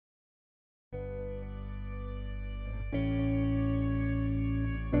We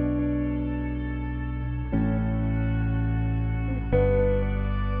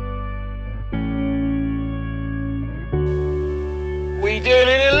deal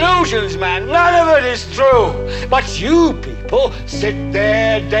in illusions, man. None of it is true. But you people sit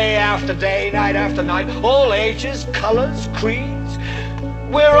there day after day, night after night, all ages, colors, creeds.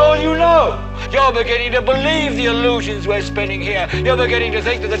 We're all you know. You're beginning to believe the illusions we're spinning here. You're beginning to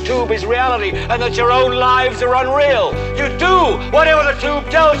think that the tube is reality and that your own lives are unreal. You do whatever the tube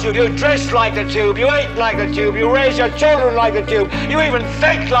tells you. You dress like the tube. You eat like the tube. You raise your children like the tube. You even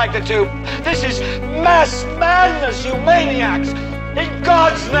think like the tube. This is mass madness, you maniacs. In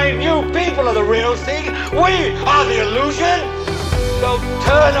God's name, you people are the real thing. We are the illusion. So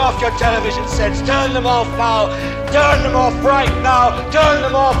turn off your television sets. Turn them off now. Turn them off right now. Turn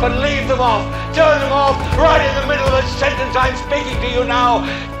them off and leave them off. Turn them off right in the middle of the sentence I'm speaking to you now.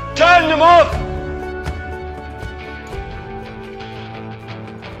 Turn them off.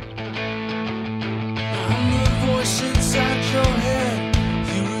 I'm the voice inside your head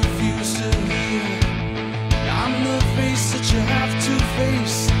you refuse to hear. I'm the face that you have to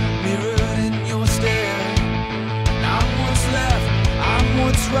face, mirrored in your stare. I'm what's left, I'm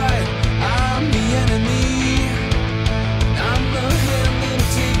what's right, I'm the enemy. I'm the hand that'll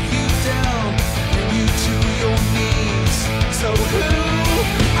take you down, bring you to your knees. So who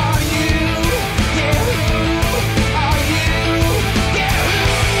are you? Yeah, who are you? Yeah, who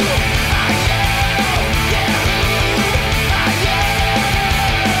are you?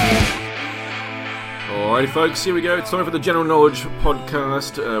 Yeah, who are you? Alrighty, folks, here we go. It's time for the General Knowledge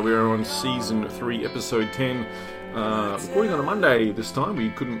Podcast. We are on Season 3, Episode 10. Recording on a Monday this time. We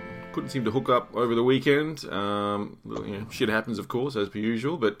couldn't seem to hook up over the weekend. Shit happens, of course, as per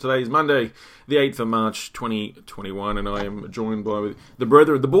usual. But today is Monday, the 8th of March, 2021, and I am joined by the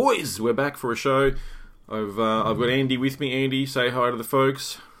brother of the boys. We're back for a show. I've got Andy with me. Andy, say hi to the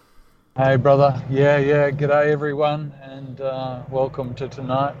folks. Hey, brother. Yeah. G'day, everyone, and welcome to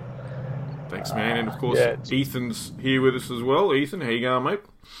tonight. Thanks, man. And, of course, Yeah. Ethan's here with us as well. Ethan, how you going, mate?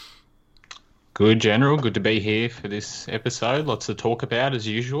 Good, General. Good to be here for this episode. Lots to talk about, as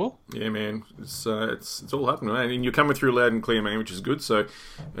usual. Yeah, man. It's all happening, man. And you're coming through loud and clear, man, which is good. So,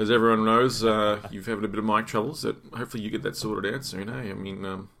 as everyone knows, you've had a bit of mic troubles. That hopefully you get that sorted out soon, eh? I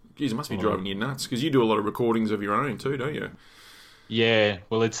mean, geez, it must be driving you nuts because you do a lot of recordings of your own too, don't you? Yeah,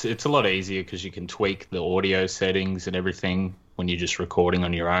 well, it's a lot easier because you can tweak the audio settings and everything when you're just recording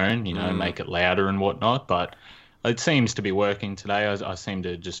on your own, make it louder and whatnot. But it seems to be working today. I seem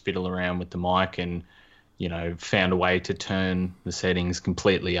to just fiddle around with the mic and, found a way to turn the settings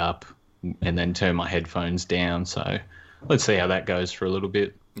completely up and then turn my headphones down. So let's see how that goes for a little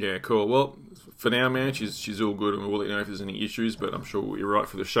bit. Yeah, cool. Well, for now, man, she's all good, and we'll let you know if there's any issues, but I'm sure you're right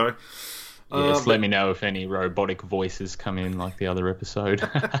for the show. Yes, let me know if any robotic voices come in like the other episode.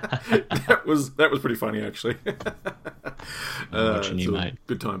 that was pretty funny, actually. Watching you, mate.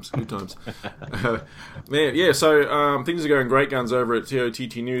 Good times. Man, yeah, so things are going great guns over at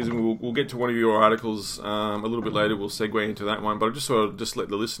TOTT News, and we'll get to one of your articles a little bit later. We'll segue into that one, but I just want to let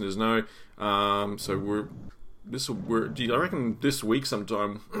the listeners know. I reckon this week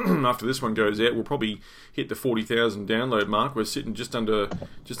sometime after this one goes out, we'll probably hit the 40,000 download mark. We're sitting just under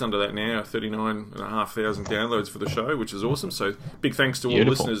that now, 39,500 downloads for the show, which is awesome. So big thanks to all the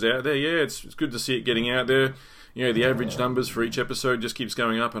listeners out there. Yeah, it's good to see it getting out there. The average numbers for each episode just keeps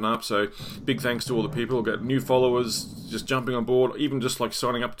going up and up. So big thanks to all the people. We've got new followers just jumping on board, even just like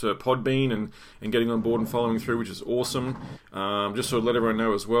signing up to Podbean and getting on board and following through, which is awesome. Just so to let everyone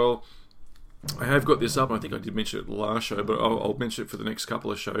know as well, I have got this up. I think I did mention it the last show, but I'll mention it for the next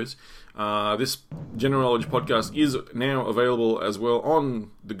couple of shows. This General Knowledge Podcast is now available as well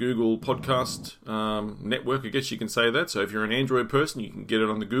on the Google Podcast network. I guess you can say that. So if you're an Android person, you can get it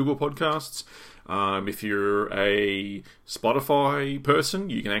on the Google Podcasts. If you're a Spotify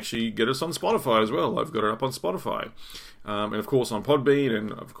person, you can actually get us on Spotify as well. I've got it up on Spotify. And of course on Podbean,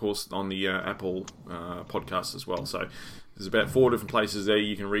 and of course on the Apple podcast as well. So there's about 4 different places there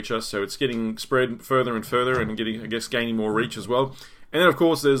you can reach us. So it's getting spread further and further, and gaining more reach as well. And then of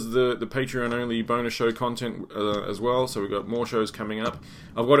course there's the Patreon only bonus show content as well. So we've got more shows coming up.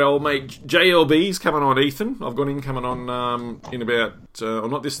 I've got our old mate JLB's coming on, Ethan. I've got him coming on in about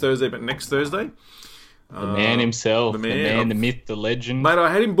not this Thursday but next Thursday. The man himself, the man, the myth, the legend. Mate,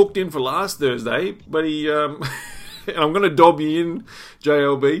 I had him booked in for last Thursday, but he and I'm going to dob you in,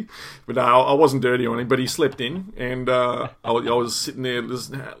 JLB, but no, I wasn't dirty on him, but he slept in, and I was sitting there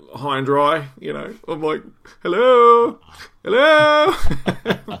just high and dry, I'm like, hello, the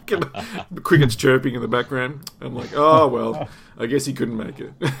crickets chirping in the background. I'm like, oh, well, I guess he couldn't make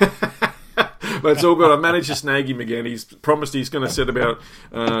it. But it's all good. I managed to snag him again. He's promised he's going to set about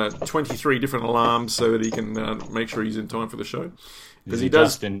 23 different alarms so that he can make sure he's in time for the show. Because he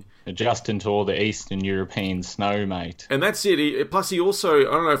does adjusting to all the Eastern European snow, mate. And that's it. Plus, he also, I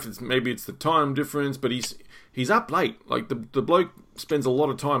don't know if maybe it's the time difference, but he's up late. Like the bloke spends a lot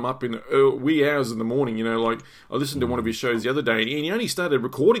of time up in the wee hours in the morning. You know, like I listened to one of his shows the other day, and he only started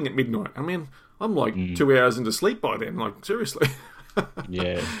recording at midnight. I mean, I'm like 2 hours into sleep by then. Like seriously.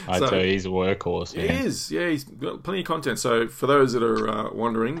 Yeah, I'd say he's a workhorse. Yeah. He is. Yeah, he's got plenty of content. So for those that are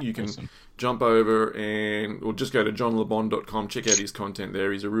wondering, you can jump over or just go to johnlebon.com, check out his content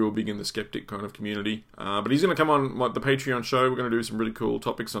there. He's a real big in the skeptic kind of community. But he's going to come on the Patreon show. We're going to do some really cool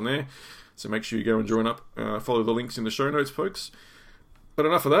topics on there. So make sure you go and join up. Follow the links in the show notes, folks. But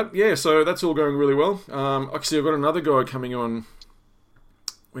enough of that. Yeah, so that's all going really well. Actually, I've got another guy coming on.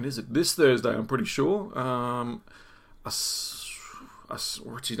 When is it? This Thursday, I'm pretty sure.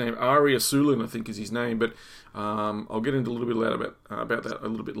 What's his name? Ari Asulin, I think is his name, but I'll get into a little bit about that a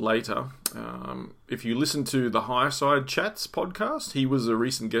little bit later. If you listen to the Higher Side Chats podcast, he was a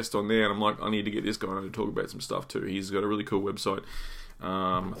recent guest on there, and I'm like, I need to get this guy on to talk about some stuff too. He's got a really cool website.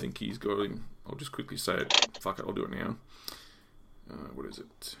 I think he's got, I'll just quickly say it. Fuck it, I'll do it now. What is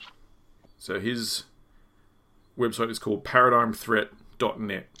it? So his website is called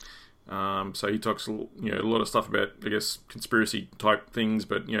paradigmthreat.net. So he talks, a lot of stuff about, I guess, conspiracy type things,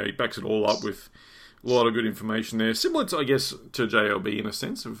 but he backs it all up with a lot of good information there, similar to, I guess, to JLB in a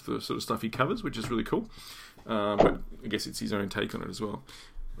sense of the sort of stuff he covers, which is really cool. But I guess it's his own take on it as well.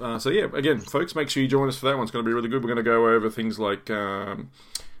 So yeah, again, folks, make sure you join us for that one. It's going to be really good. We're going to go over things like I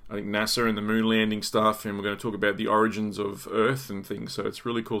think NASA and the moon landing stuff, and we're going to talk about the origins of Earth and things. So it's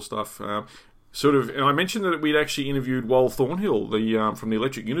really cool stuff. And I mentioned that we'd actually interviewed Wal Thornhill, from the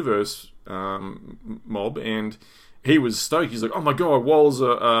Electric Universe mob, and he was stoked. He's like, "Oh my god, Wal's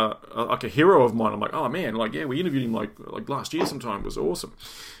like a hero of mine." I'm like, "Oh man, like yeah, we interviewed him like last year sometime. It was awesome."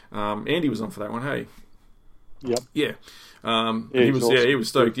 Andy was on for that one. Hey, Yep. yeah. He was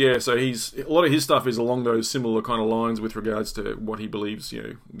stoked. Yeah, so a lot of his stuff is along those similar kind of lines with regards to what he believes,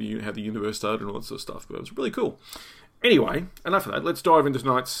 how the universe started and all that sort of stuff. But it was really cool. Anyway, enough of that. Let's dive into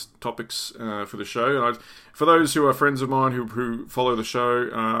tonight's topics for the show. And for those who are friends of mine who follow the show,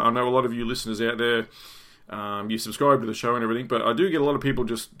 I know a lot of you listeners out there, you subscribe to the show and everything, but I do get a lot of people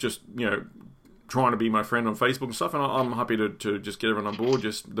just trying to be my friend on Facebook and stuff, and I'm happy to just get everyone on board.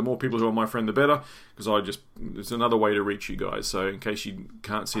 Just the more people who are my friend, the better, because it's another way to reach you guys. So in case you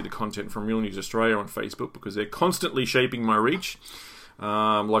can't see the content from Real News Australia on Facebook, because they're constantly shaping my reach,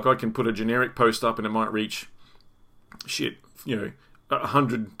 like I can put a generic post up and it might reach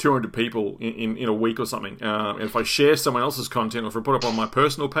 100, 200 people in a week or something. And if I share someone else's content, or if I put up on my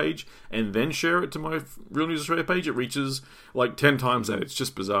personal page and then share it to my Real News Australia page, it reaches like 10 times that. It's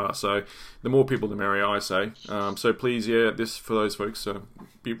just bizarre. So the more people, the merrier, I say. So please, this for those folks.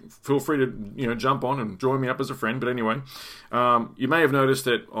 Feel free to jump on and join me up as a friend. But anyway, you may have noticed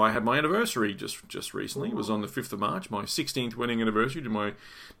that I had my anniversary just recently. It was on the 5th of March, my 16th wedding anniversary to my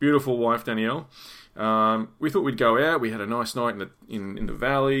beautiful wife Danielle. We thought we'd go out. We had a nice night in the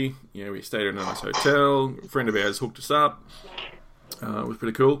valley. We stayed at a nice hotel. A friend of ours hooked us up. It was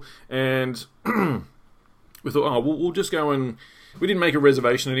pretty cool. And we thought, we'll just go and... We didn't make a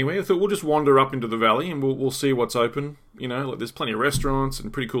reservation anyway. I thought we'll just wander up into the valley and we'll see what's open. Like there's plenty of restaurants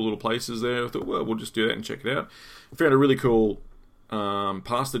and pretty cool little places there. I thought, we'll just do that and check it out. I found a really cool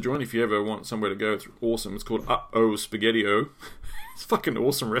pasta joint. If you ever want somewhere to go, it's awesome. It's called Uh-Oh Spaghetti-O. It's a fucking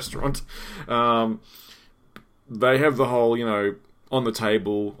awesome restaurant. They have the whole, on the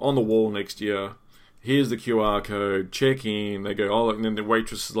table, on the wall next to you. Here's the QR code. Check in. They go, and then the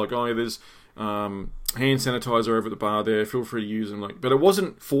waitress is like, there's hand sanitizer over at the bar there. Feel free to use them. But it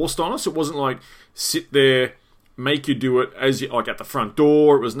wasn't forced on us. It wasn't like sit there, make you do it as you at the front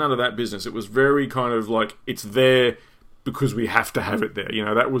door. It was none of that business. It was very kind of like it's there because we have to have it there.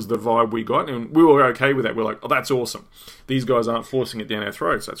 That was the vibe we got, and we were okay with that. We're like, that's awesome. These guys aren't forcing it down our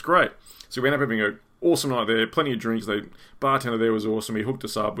throats. That's great. So we ended up having an awesome night there. Plenty of drinks. The bartender there was awesome. He hooked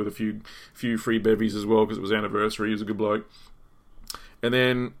us up with a few free bevies as well because it was anniversary. He was a good bloke. And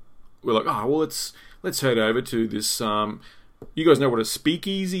then we're like, let's head over to this. You guys know what a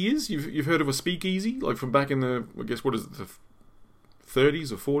speakeasy is? You've heard of a speakeasy, like from back in the, I guess, what is it, the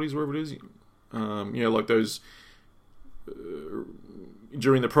 30s or 40s, wherever it is. Like those.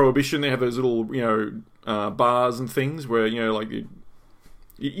 During the Prohibition, they have those little, bars and things where, you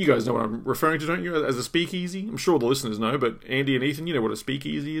guys know what I'm referring to, don't you, as a speakeasy? I'm sure the listeners know, but Andy and Ethan, you know what a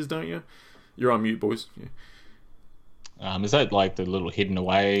speakeasy is, don't you? You're on mute, boys. Yeah. Is that like the little hidden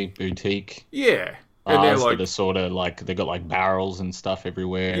away boutique? Yeah. And they're bars like, that are sort of like they got like barrels and stuff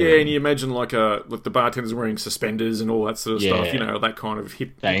everywhere. yeah, and you imagine like the bartenders wearing suspenders and all that sort of stuff, Yeah. you know, that kind of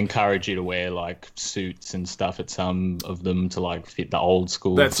hip. They encourage you to wear like suits and stuff at some of them to like fit the old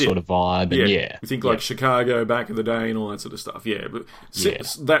school That's sort it. of vibe. And yeah, You think like Chicago back in the day and all that sort of stuff. Yeah, but Yeah.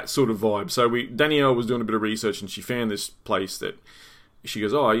 that sort of vibe. So Danielle was doing a bit of research and she found this place that she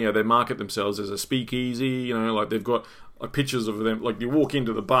goes, oh, you know, they market themselves as a speakeasy. You know, like they've got like pictures of them. Like you walk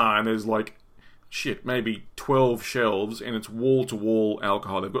into the bar and there's like maybe 12 shelves, and it's wall-to-wall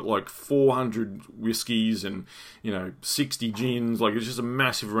alcohol. They've got like 400 whiskies and, you know, 60 gins. Like, it's just a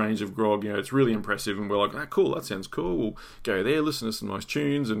massive range of grog. You know, it's really impressive. And we're like, ah, cool, that sounds cool. We'll go there, listen to some nice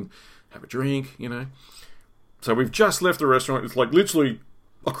tunes and have a drink, you know. So we've just left the restaurant. It's like literally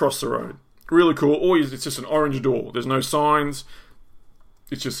across the road. Really cool. It's just an orange door. There's no signs.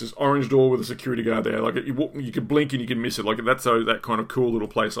 It's just this orange door with a security guard there. Like you could blink and you can miss it. Like that's that kind of cool little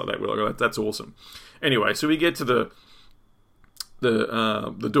place like that. We're like, oh, that's awesome. Anyway, so we get to the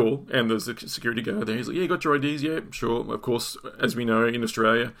door and there's the security guard there. He's like, yeah, you got your IDs? Yeah, sure. Of course, as we know in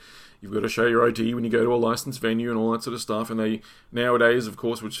Australia, you've got to show your ID when you go to a licensed venue and all that sort of stuff. And they nowadays, of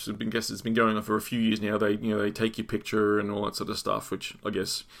course, which I guess it's been going on for a few years now, they take your picture and all that sort of stuff. Which I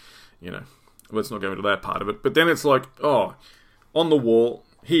guess, you know, let's not go into that part of it. But then it's like, oh, on the wall,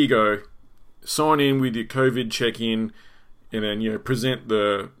 here you go, sign in with your COVID check-in, and then, you know, present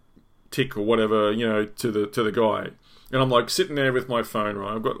the tick or whatever, you know, to the guy. And I'm like sitting there with my phone,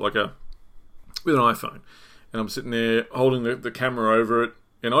 right? I've got like with an iPhone, and I'm sitting there holding the camera over it.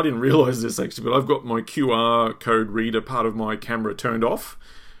 And I didn't realise this actually, but I've got my QR code reader part of my camera turned off,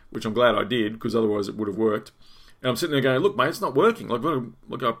 which I'm glad I did, because otherwise it would have worked. And I'm sitting there going, look, mate, it's not working. Like,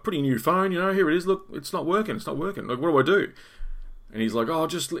 I've got a pretty new phone, you know, here it is. Look, it's not working. Like, what do I do? And he's like, oh,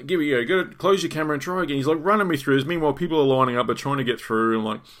 just give it, go close your camera and try again. He's like running me through this. Meanwhile, people are lining up, they're trying to get through, and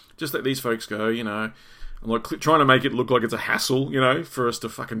like, just let these folks go, you know. I'm like trying to make it look like it's a hassle, you know, for us to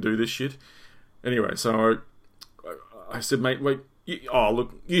fucking do this shit. Anyway, so I said, mate, wait,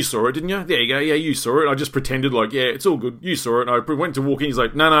 look, you saw it, didn't you? There you go, yeah, you saw it. I just pretended like, yeah, it's all good, you saw it. And I went to walk in, he's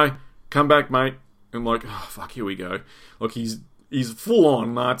like, no, come back, mate. I'm like, oh, fuck, here we go. Like, he's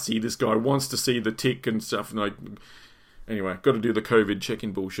full-on Nazi, this guy, wants to see the tick and stuff, and like... Anyway, got to do the COVID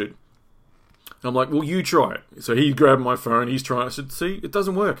check-in bullshit. And I'm like, well, you try it. So he grabbed my phone, he's trying. I said, see, it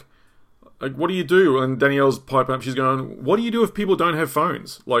doesn't work. Like, what do you do? And Danielle's piping up, she's going, what do you do if people don't have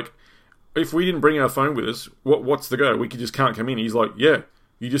phones? Like, if we didn't bring our phone with us, what's the go? We just can't come in. He's like, yeah,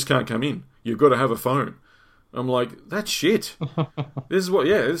 you just can't come in. You've got to have a phone. I'm like, that's shit. This is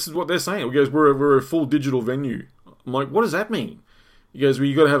what they're saying. He goes, we're a full digital venue. I'm like, what does that mean? He goes, well,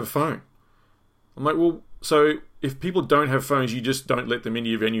 you got to have a phone. I'm like, well, so if people don't have phones, you just don't let them into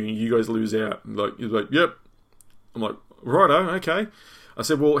your venue and you guys lose out. And he's like, yep. I'm like, righto, okay. I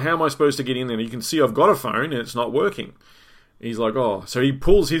said, well, how am I supposed to get in there? And you can see I've got a phone and it's not working. And he's like, oh. So he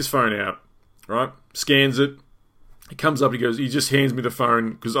pulls his phone out, right? Scans it. He comes up, he just hands me the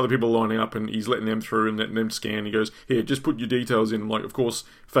phone because other people are lining up and he's letting them through and letting them scan. He goes, here, just put your details in. I'm like, of course,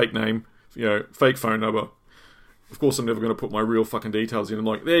 fake name, you know, fake phone number. Of course, I'm never going to put my real fucking details in. I'm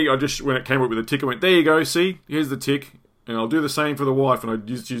like, there you go. When it came up with the tick, I went, there you go, see? Here's the tick. And I'll do the same for the wife. And I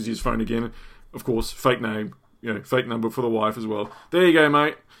just use his phone again. Of course, fake name, you know, fake number for the wife as well. There you go,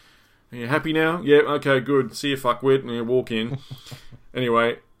 mate. Are you happy now? Yeah, okay, good. See you, fuckwit. And you walk in.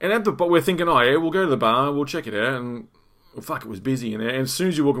 Anyway, but we're thinking, oh, yeah, we'll go to the bar, we'll check it out. And, well, fuck, it was busy in there. And as soon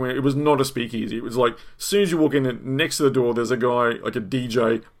as you walk in, it was not a speakeasy. It was like, as soon as you walk in, next to the door, there's a guy, like a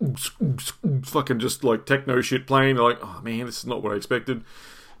DJ, fucking just like techno shit playing. They're like, oh man, this is not what I expected.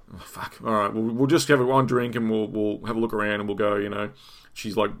 Oh, fuck. All right, we'll just have one drink and we'll have a look around and we'll go, you know.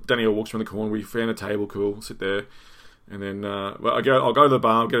 She's like, Danielle walks around the corner, we found a table, cool, sit there. And then I'll go to the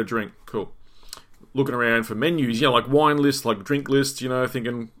bar, I'll get a drink, cool. Looking around for menus, you know, like wine lists, like drink lists, you know,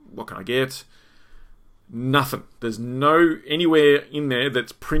 thinking, what can I get? Nothing. There's no anywhere in there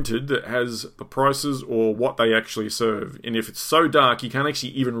that's printed that has the prices or what they actually serve. And if it's so dark, you can't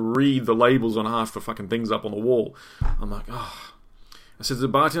actually even read the labels on half the fucking things up on the wall. I'm like, oh. I said to the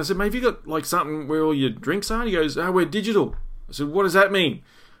bartender, I said, mate, have you got like something where all your drinks are? He goes, oh, we're digital. I said, what does that mean?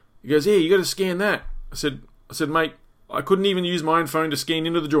 He goes, yeah, you got to scan that. I said, mate, I couldn't even use my own phone to scan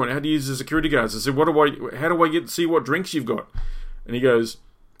into the joint. I had to use the security guards. I said, how do I get to see what drinks you've got? And he goes,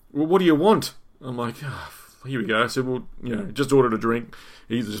 well, what do you want? I'm like, oh, here we go. I said, well, you know, just ordered a drink.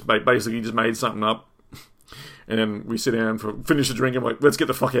 He just basically made something up. And then we sit down finish the drink. I'm like, let's get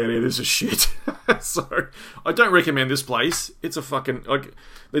the fuck out of here. This is shit. So I don't recommend this place. It's a fucking, like,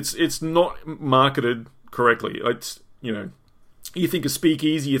 it's not marketed correctly. It's, you know, you think a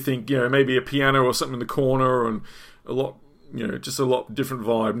speakeasy, you think, you know, maybe a piano or something in the corner and a lot just a lot different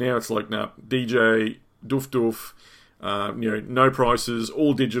vibe. Now it's like, nah, DJ, doof, no prices,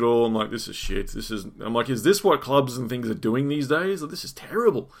 all digital. I'm like, this is shit. I'm like, is this what clubs and things are doing these days? Like, this is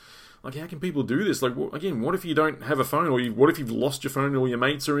terrible. Like, how can people do this? Like, again, what if you don't have a phone, or what if you've lost your phone and all your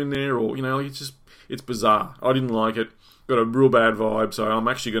mates are in there, or, like, it's bizarre. I didn't like it. Got a real bad vibe, so I'm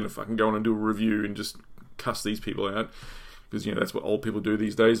actually going to fucking go on and do a review and just cuss these people out, because, that's what old people do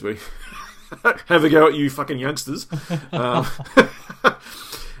these days. We have a go at you fucking youngsters. But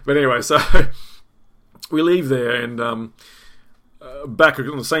anyway, so we leave there, and back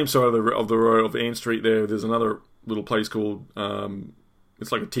on the same side of the road of Ann Street there's another little place called,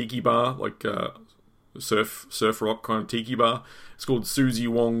 it's like a tiki bar, like surf rock kind of tiki bar. It's called Susie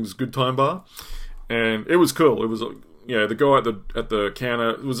Wong's Good Time Bar, and it was cool. It was, the guy at the counter,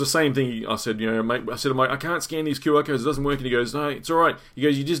 it was the same thing. I said, mate, I can't scan these QR codes, it doesn't work. And he goes, no, it's all right. He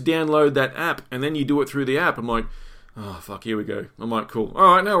goes, you just download that app, and then you do it through the app. I'm like, oh, fuck, here we go. I'm like, cool.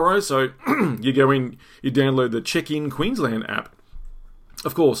 All right, no worries. So you go in, you download the Check-In Queensland app.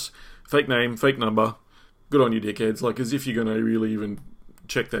 Of course, fake name, fake number. Good on you, dickheads. Like, as if you're going to really even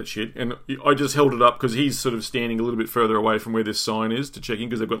check that shit. And I just held it up because he's sort of standing a little bit further away from where this sign is to check in,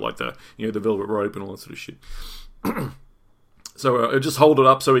 because they've got like the the velvet rope and all that sort of shit. So I just hold it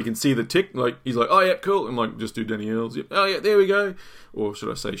up so he can see the tick. Like, he's like, oh yeah, cool. I'm like, just do Danielle's. Yep. Oh yeah, there we go. Or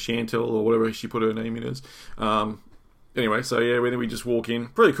should I say Chantel, or whatever she put her name in as. Anyway, so yeah, then we just walk in.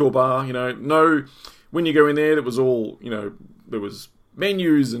 Pretty cool bar, No, when you go in there, it was all, there was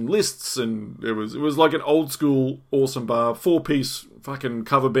menus and lists, and it was like an old school awesome bar, 4-piece fucking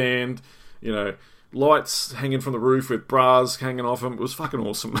cover band, lights hanging from the roof with bras hanging off them. It was fucking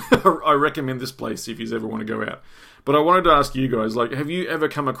awesome. I recommend this place if you ever want to go out. But I wanted to ask you guys, like, have you ever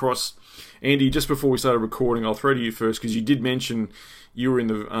come across, Andy, just before we started recording, I'll throw to you first, because you did mention you were in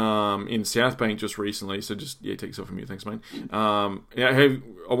the in South Bank just recently, so just, take yourself from here, thanks, mate. I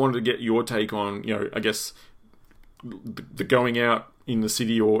wanted to get your take on, I guess, the going out in the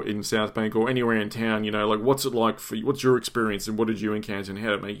city or in South Bank or anywhere in town, like, what's it like for you? What's your experience, and what did you encounter, and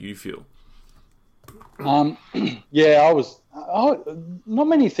how did it make you feel? Yeah, not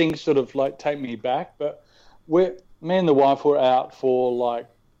many things sort of like take me back, but me and the wife were out for like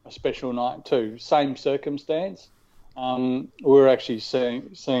a special night too. Same circumstance. We were actually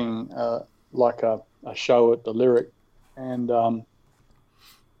seeing like a show at the Lyric, and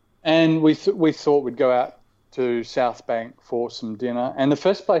we thought we'd go out to South Bank for some dinner. And the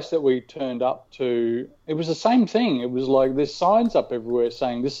first place that we turned up to, it was the same thing. It was like there's signs up everywhere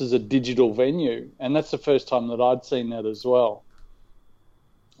saying this is a digital venue, and that's the first time that I'd seen that as well.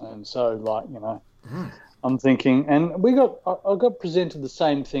 And so, like, I'm thinking, and I got presented the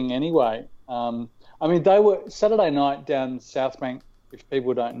same thing anyway. I mean, they were Saturday night down South Bank. If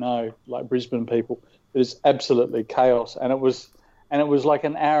people don't know, like Brisbane people, it was absolutely chaos, and it was like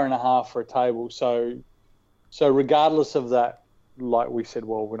an hour and a half for a table. So regardless of that, like we said,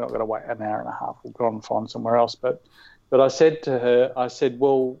 well, we're not going to wait an hour and a half. We'll go and find somewhere else. But I said to her,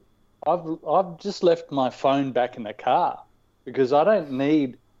 well, I've just left my phone back in the car because I don't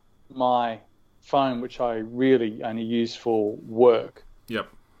need my phone, which I really only use for work. Yep.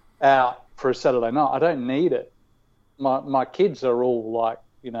 Out for a Saturday night. I don't need it. My kids are all like,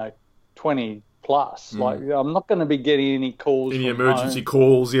 20 plus. Like, I'm not going to be getting any calls. Any emergency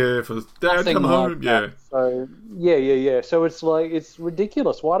calls, for Dad, nothing come home, like So yeah. So it's like, it's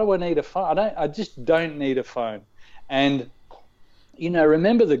ridiculous. Why do I need a phone? I just don't need a phone. And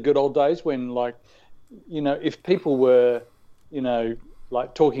remember the good old days when, like, if people were,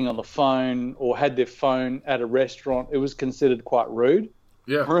 like talking on the phone or had their phone at a restaurant, it was considered quite rude.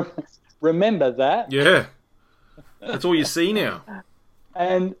 Yeah. Remember that? Yeah. That's all you see now.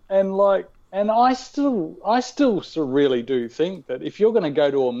 And I still sort of really do think that if you're going to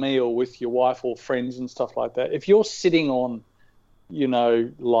go to a meal with your wife or friends and stuff like that, if you're sitting on,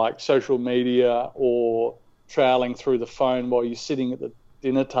 like social media or troweling through the phone while you're sitting at the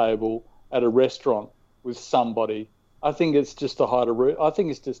dinner table at a restaurant with somebody, I think it's just a height of rude. I think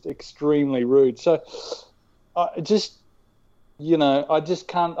it's just extremely rude. So I just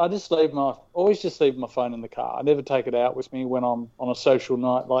can't. I always just leave my phone in the car. I never take it out with me when I'm on a social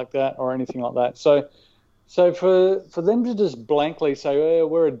night like that or anything like that. So for them to just blankly say,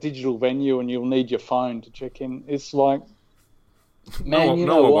 we're a digital venue and you'll need your phone to check in, it's like, man,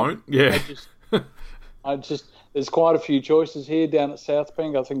 I won't. Yeah. I just there's quite a few choices here down at South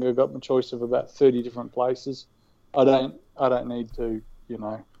Bank. I think I've got my choice of about 30 different places. I don't need to,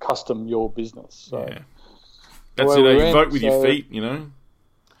 custom your business. So. Yeah. That's it. You vote with your feet,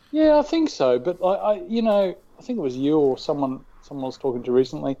 Yeah, I think so. But I think it was you or someone I was talking to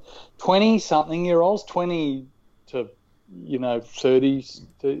recently. 20-something-year-olds, 20 to 30s,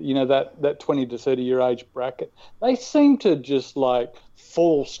 that 20 to 30 year age bracket, they seem to just like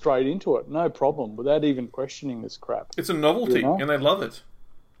fall straight into it, no problem, without even questioning this crap. It's a novelty, and they love it.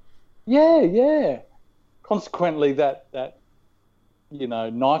 Yeah. Consequently, that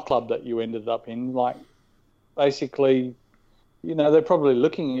nightclub that you ended up in, like, basically, they're probably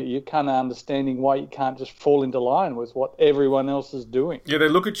looking at you, kind of understanding why you can't just fall into line with what everyone else is doing. Yeah, they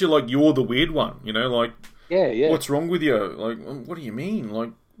look at you like you're the weird one, like, yeah. What's wrong with you? Like, what do you mean?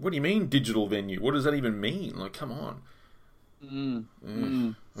 Like, what do you mean digital venue? What does that even mean? Like, come on. I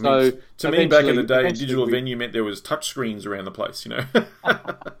mean, So to me, back in the day, digital venue meant there was touch screens around the place,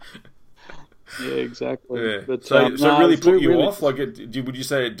 Yeah, exactly. Yeah. But, so it really put you really off? Like, would you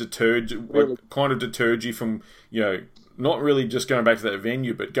say it deterred you from, not really just going back to that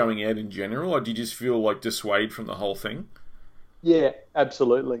venue, but going out in general? Or did you just feel like dissuaded from the whole thing? Yeah,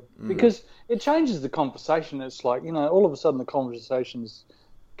 absolutely. Because it changes the conversation. It's like, all of a sudden the conversation's...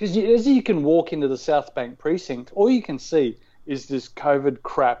 Because as you can walk into the South Bank precinct, all you can see is this COVID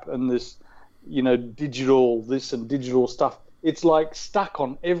crap and this, digital this and digital stuff. It's like stuck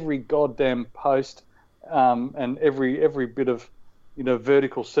on every goddamn post and every bit of,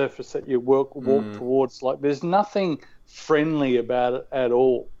 vertical surface that you walk towards. Like, there's nothing friendly about it at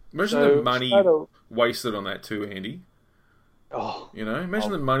all. Imagine the money wasted on that too, Andy. Oh,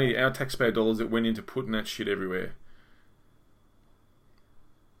 imagine the money, our taxpayer dollars, that went into putting that shit everywhere.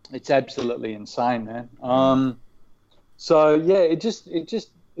 It's absolutely insane, man. So yeah, it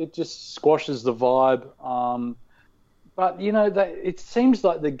just squashes the vibe. But it seems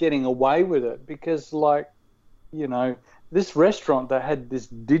like they're getting away with it because, like, this restaurant that had this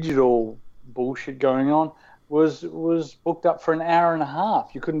digital bullshit going on was booked up for an hour and a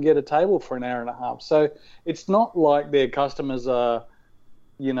half. You couldn't get a table for an hour and a half. So it's not like their customers are,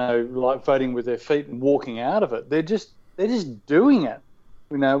 like voting with their feet and walking out of it. They're just doing it,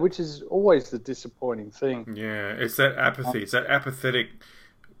 which is always the disappointing thing. Yeah, it's that apathy. It's that apathetic,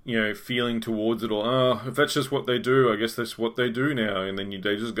 feeling towards it all. Oh, if that's just what they do, I guess that's what they do now. And then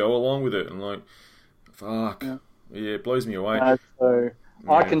they just go along with it. And like, fuck. Yeah, it blows me away.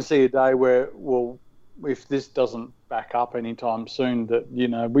 I can see a day where, well, if this doesn't back up anytime soon, that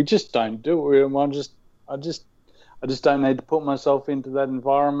we just don't do it. I just don't need to put myself into that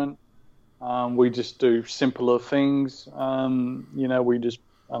environment. We just do simpler things. We just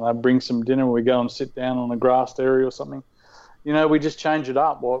bring some dinner. We go and sit down on a grassed area or something. We just change it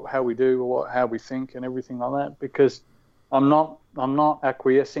up, how we do, how we think, and everything like that. Because I'm not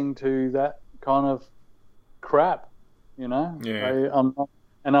acquiescing to that kind of crap. Yeah.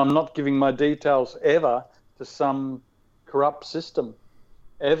 I'm not giving my details ever to some corrupt system,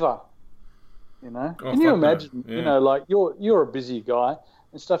 ever. Can you imagine? Yeah. Like you're a busy guy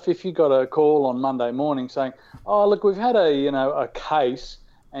and stuff. If you got a call on Monday morning saying, "Oh, look, we've had a case,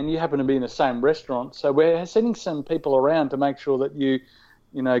 and you happen to be in the same restaurant, so we're sending some people around to make sure that you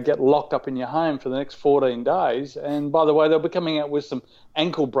get locked up in your home for the next 14 days. And by the way, they'll be coming out with some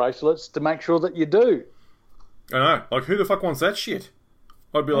ankle bracelets to make sure that you do." I know. Like, who the fuck wants that shit?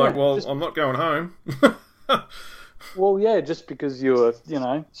 I'd be like, well, I'm not going home. Well, yeah, just because you're,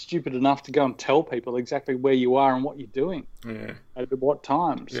 stupid enough to go and tell people exactly where you are and what you're doing. Yeah. At what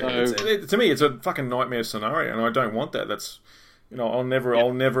time. Yeah, So to me, it's a fucking nightmare scenario, and I don't want that. That's, I'll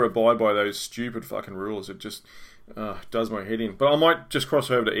never abide by those stupid fucking rules. It just does my head in. But I might just cross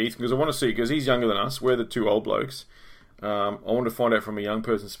over to Ethan because I want to see, because he's younger than us. We're the two old blokes. I want to find out from a young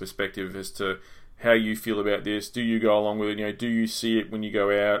person's perspective as to how you feel about this. Do you go along with it? Do you see it when you go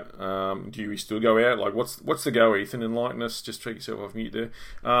out? Do you still go out? Like, what's the go, Ethan? Enlighten us. Just take yourself off mute there.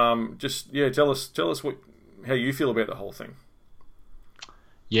 Tell us how you feel about the whole thing.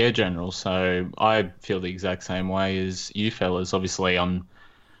 Yeah, General. So I feel the exact same way as you fellas. Obviously, I'm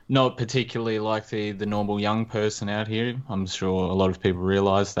not particularly like the normal young person out here. I'm sure a lot of people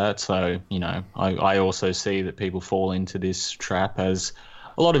realise that. So, I also see that people fall into this trap, as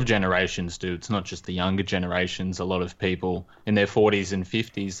a lot of generations do. It's not just the younger generations. A lot of people in their 40s and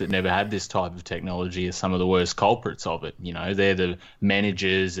 50s that never had this type of technology are some of the worst culprits of it. They're the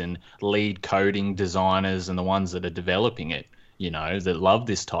managers and lead coding designers and the ones that are developing it, that love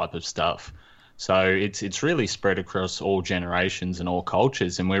this type of stuff. So it's really spread across all generations and all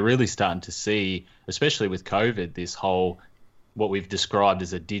cultures. And we're really starting to see, especially with COVID, this whole, what we've described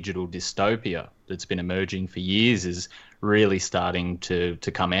as a digital dystopia that's been emerging for years is really starting to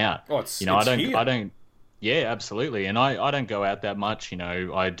come out. Oh, it's I don't. Yeah, absolutely. And I don't go out that much.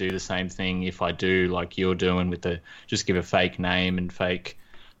 I do the same thing if I do, like you're doing with just give a fake name and fake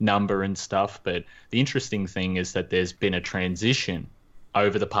number and stuff. But the interesting thing is that there's been a transition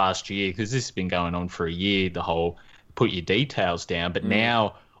over the past year, because this has been going on for a year, the whole put your details down. But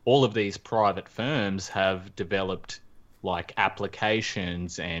now all of these private firms have developed like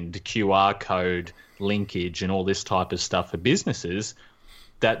applications and QR code linkage and all this type of stuff for businesses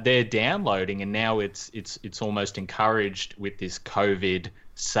that they're downloading, and now it's almost encouraged with this COVID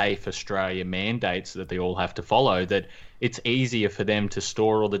safe Australia mandates that they all have to follow, that it's easier for them to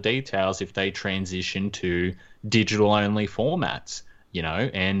store all the details if they transition to digital only formats, you know.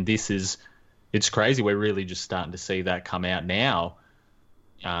 And it's crazy. We're really just starting to see that come out now.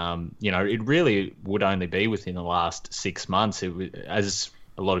 You know, it really would only be within the last 6 months. As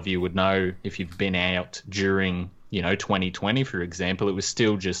a lot of you would know, if you've been out during, you know, 2020, for example, it was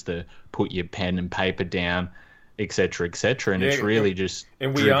still just the put your pen and paper down, et cetera, and it's really just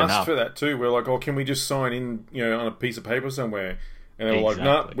and we asked for that too. We're like, oh, can we just sign in, you know, on a piece of paper somewhere? And they were like,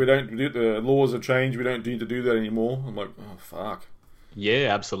 no, we don't do, the laws have changed, we don't need to do that anymore. I'm like, oh, fuck.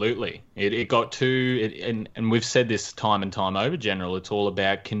 Yeah, absolutely. It got to, and we've said this time and time over, General, it's all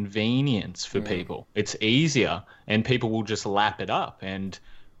about convenience for people. It's easier, and people will just lap it up. And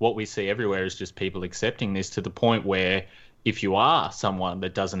what we see everywhere is just people accepting this to the point where if you are someone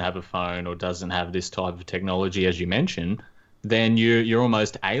that doesn't have a phone or doesn't have this type of technology, as you mentioned, then you're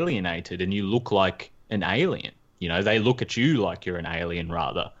almost alienated and you look like an alien. You know, they look at you like you're an alien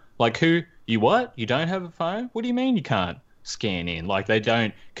rather. Like, who? You what? You don't have a phone? What do you mean you can't scan in? Like, they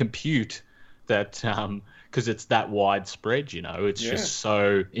don't compute that because it's that widespread, you know. It's just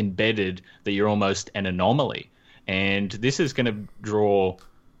so embedded that you're almost an anomaly. And this is going to draw,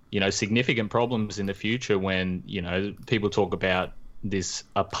 you know, significant problems in the future when, you know, people talk about this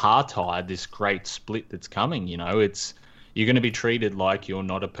apartheid, this great split that's coming. You know, you're going to be treated like you're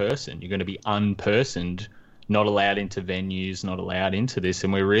not a person. You're going to be unpersoned, not allowed into venues, not allowed into this.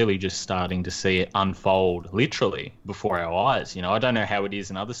 And we're really just starting to see it unfold literally before our eyes. You know, I don't know how it is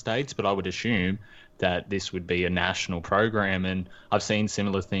in other states, but I would assume that this would be a national program. And I've seen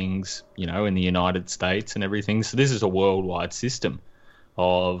similar things, you know, in the United States and everything. So this is a worldwide system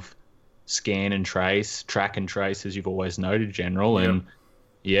of scan and trace, track and trace, as you've always noted, General. And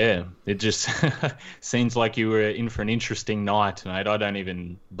yeah, it just seems like you were in for an interesting night, mate. I don't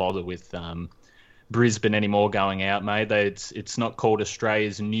even bother with Brisbane anymore going out, mate. It's not called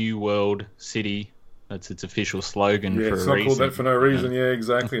Australia's New World City. That's its official slogan for a reason. It's not called that for no reason. Yeah,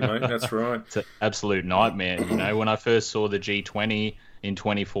 exactly, mate. That's right. It's an absolute nightmare. You know, when I first saw the G20 in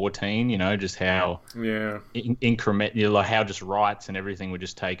 2014, you know, just how like how just rights and everything were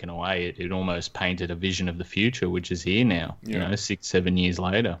just taken away. It almost painted a vision of the future, which is here now, you know, 6-7 years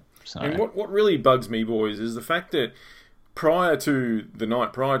later. So. And what really bugs me, boys, is the fact that prior to the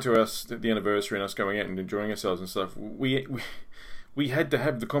night, prior to us, the anniversary and us going out and enjoying ourselves and stuff, we had to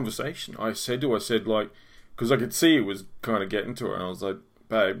have the conversation. I said, like, because I could see it was kind of getting to her, and I was like,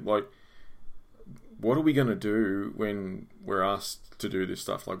 babe, like, what are we going to do when we're asked to do this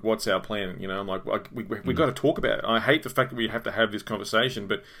stuff? Like, what's our plan? You know, I'm like, we got to talk about it. I hate the fact that we have to have this conversation,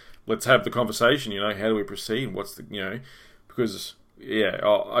 but let's have the conversation. You know, how do we proceed? What's the, you know, because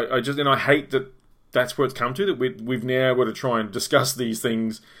I hate that that's where it's come to, that we've now got to try and discuss these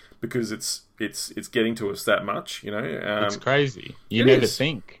things because it's getting to us that much, you know. It's crazy. You'd never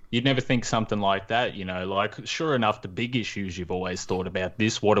think something like that, you know. Like, sure enough, the big issues you've always thought about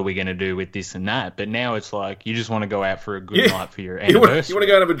this. What are we going to do with this and that? But now it's like you just want to go out for a good night for your anniversary. You want to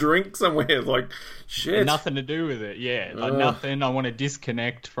go and have a drink somewhere, like shit. Nothing to do with it. Yeah, like nothing. I want to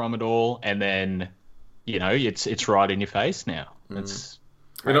disconnect from it all, and then, you know, it's right in your face now. It's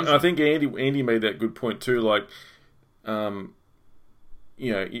crazy. And I think Andy made that good point too. Like,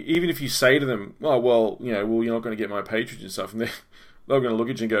 you know, even if you say to them, oh, well, you know, well, you're not going to get my patronage and stuff, and they're going to look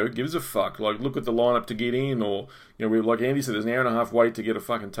at you and go, who gives a fuck? Like, look at the lineup to get in, or, you know, like Andy said, there's an hour and a half wait to get a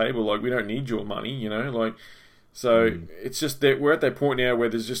fucking table. Like, we don't need your money, you know, like, so it's just that we're at that point now where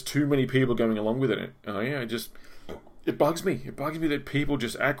there's just too many people going along with it. It bugs me. It bugs me that people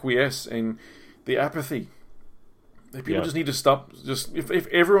just acquiesce, and the apathy. People just need to stop. Just if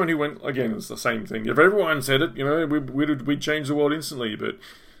everyone who went, again, it's the same thing. If everyone said it, you know, we'd change the world instantly. But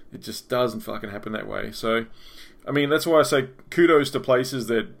it just doesn't fucking happen that way. So, I mean, that's why I say kudos to places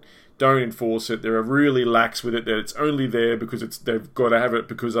that don't enforce it. They're really lax with it. That it's only there because they've got to have it,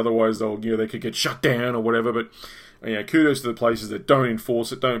 because otherwise they could get shut down or whatever. But kudos to the places that don't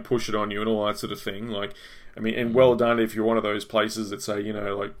enforce it, don't push it on you, and all that sort of thing. Like, I mean, and well done if you're one of those places that say, you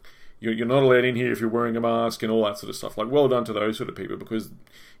know, like, you're not allowed in here if you're wearing a mask and all that sort of stuff. Like, well done to those sort of people, because,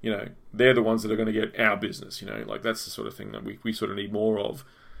 you know, they're the ones that are going to get our business, you know. Like, that's the sort of thing that we sort of need more of.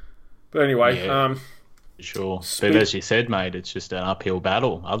 But anyway, sure. But as you said, mate, it's just an uphill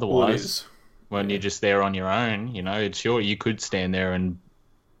battle. Otherwise, when you're just there on your own, you know, it's you could stand there and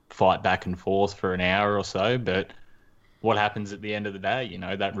fight back and forth for an hour or so, but what happens at the end of the day? You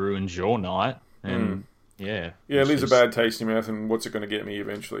know, that ruins your night. And yeah, it leaves a bad taste in your mouth, and what's it going to get me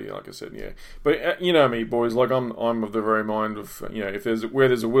eventually? Like I said, yeah. But you know me, boys. Like I'm of the very mind of if there's a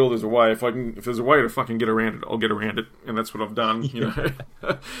will, there's a way. If there's a way to fucking get around it, I'll get around it, and that's what I've done. You know,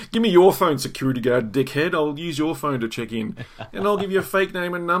 give me your phone, security guard, dickhead. I'll use your phone to check in, and I'll give you a fake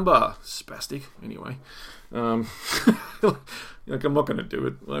name and number, spastic. Anyway, like I'm not going to do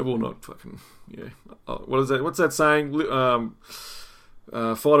it. I will not fucking what is that? What's that saying?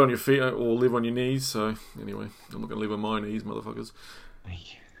 Fight on your feet or live on your knees. So anyway, I'm not going to live on my knees, motherfuckers.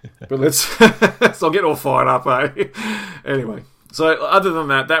 But so I'll get all fired up, eh? Anyway, so other than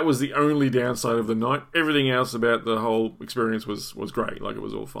that, that was the only downside of the night. Everything else about the whole experience was great. Like, it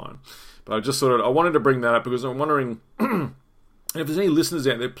was all fine. But I wanted to bring that up because I'm wondering if there's any listeners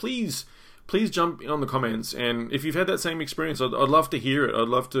out there, please jump on the comments. And if you've had that same experience, I'd love to hear it. I'd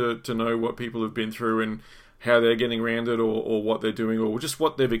love to know what people have been through and how they're getting around it, or what they're doing, or just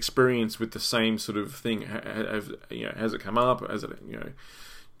what they've experienced with the same sort of thing. Has it come up? Has it,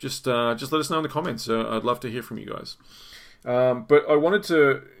 just let us know in the comments. I'd love to hear from you guys. But I wanted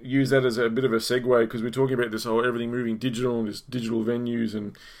to use that as a bit of a segue, because we're talking about this whole everything moving digital and this digital venues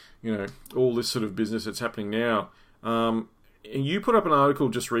and all this sort of business that's happening now. And you put up an article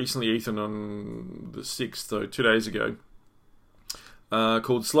just recently, Ethan, on the 6th, so 2 days ago,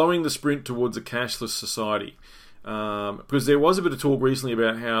 called Slowing the Sprint Towards a Cashless Society. Because there was a bit of talk recently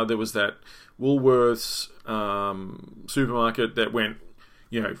about how there was that Woolworths supermarket that went,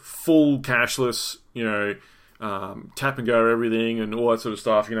 full cashless, tap and go everything and all that sort of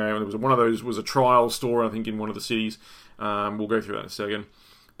stuff, and there was one of those was a trial store, I think, in one of the cities. We'll go through that in a second.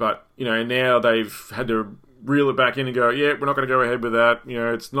 But, and now they've had to reel it back in and go, yeah, we're not going to go ahead with that.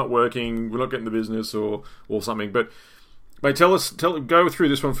 It's not working. We're not getting the business or something. But mate, go through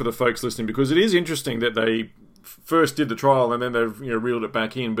this one for the folks listening, because it is interesting that they first did the trial and then they've reeled it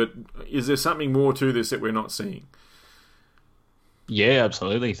back in. But is there something more to this that we're not seeing? Yeah,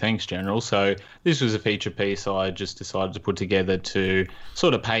 absolutely. Thanks, General. So this was a feature piece I just decided to put together to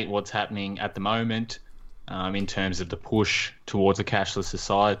sort of paint what's happening at the moment in terms of the push towards a cashless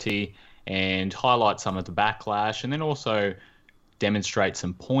society, and highlight some of the backlash, and then also demonstrate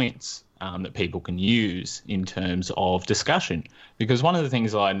some points that people can use in terms of discussion. Because one of the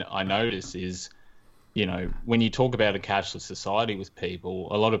things I notice is, when you talk about a cashless society with people,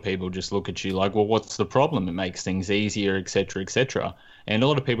 a lot of people just look at you like, well, what's the problem? It makes things easier, etc., etc. And a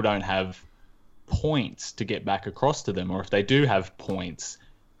lot of people don't have points to get back across to them, or if they do have points,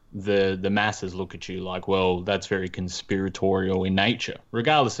 the masses look at you like, well, that's very conspiratorial in nature,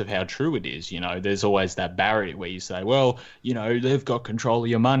 regardless of how true it is. There's always that barrier where you say, well, they've got control of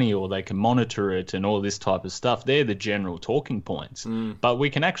your money, or they can monitor it, and all this type of stuff. They're the general talking points. But we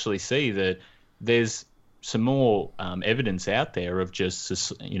can actually see that there's some more evidence out there of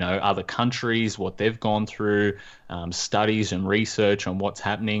just, other countries, what they've gone through, studies and research on what's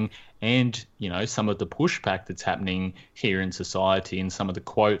happening, and, some of the pushback that's happening here in society, and some of the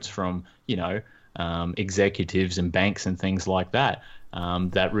quotes from, executives and banks and things like that,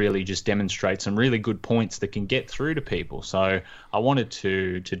 that really just demonstrate some really good points that can get through to people. So I wanted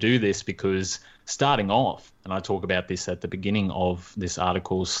to do this because, starting off, and I talk about this at the beginning of this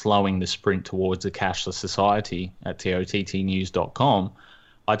article, Slowing the Sprint Towards a Cashless Society at tottnews.com,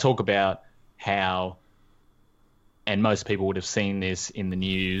 I talk about how, and most people would have seen this in the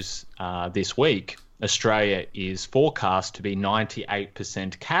news this week, Australia is forecast to be 98%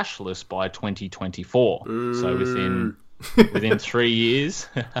 cashless by 2024. So within 3 years,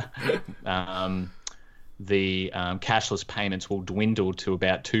 the cashless payments will dwindle to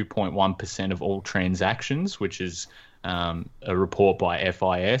about 2.1% of all transactions, which is a report by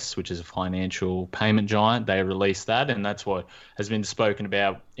FIS, which is a financial payment giant. They released that, and that's what has been spoken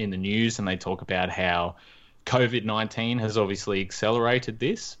about in the news. And they talk about how COVID-19 has obviously accelerated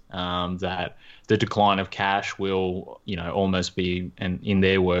this, that the decline of cash will, almost be, and in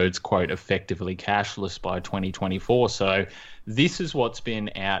their words, quote, effectively cashless by 2024. So this is what's been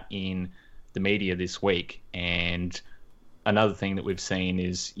out in the media this week. And another thing that we've seen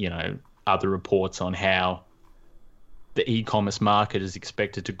is, other reports on how the e-commerce market is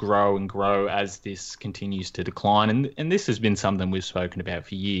expected to grow and grow as this continues to decline. And this has been something we've spoken about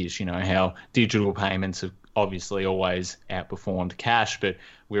for years, how digital payments have obviously always outperformed cash, but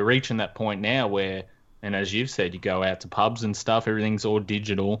we're reaching that point now where, and as you've said, you go out to pubs and stuff, everything's all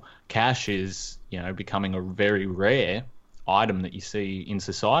digital. Cash is, becoming a very rare item that you see in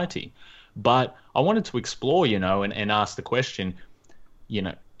society. But I wanted to explore, and ask the question,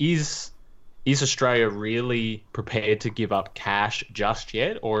 is is Australia really prepared to give up cash just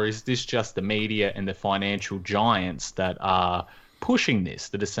yet, or is this just the media and the financial giants that are pushing this,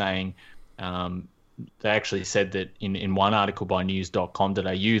 that are saying, they actually said that in one article by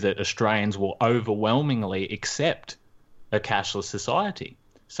news.com.au that Australians will overwhelmingly accept a cashless society.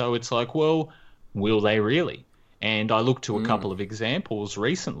 So it's like, well, will they really? And I looked to a couple of examples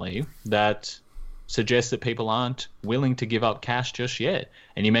recently that suggest that people aren't willing to give up cash just yet.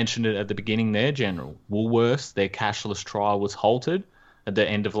 And you mentioned it at the beginning there, General. Woolworths, their cashless trial was halted at the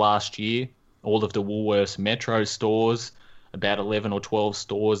end of last year. All of the Woolworths Metro stores, about 11 or 12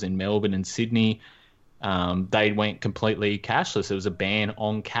 stores in Melbourne and Sydney, they went completely cashless. It was a ban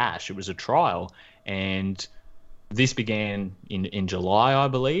on cash. It was a trial. And this began in July, I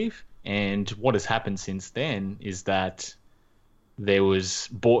believe. And what has happened since then is that there was,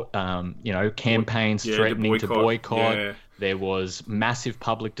 campaigns threatening to boycott. Yeah. There was massive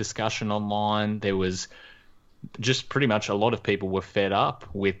public discussion online. There was just pretty much a lot of people were fed up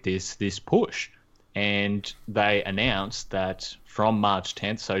with this push. And they announced that from March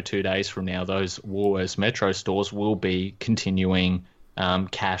 10th, so 2 days from now, those Woolworths Metro stores will be continuing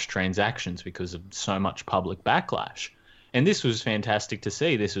cash transactions because of so much public backlash. And this was fantastic to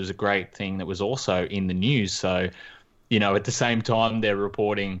see. This was a great thing that was also in the news. So, at the same time they're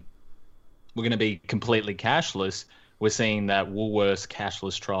reporting we're going to be completely cashless, we're seeing that Woolworths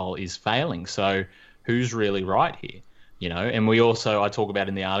cashless trial is failing. So who's really right here? And we also, I talk about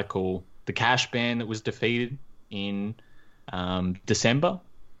in the article, the cash ban that was defeated in December.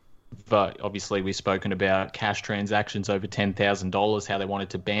 But obviously we've spoken about cash transactions over $10,000, how they wanted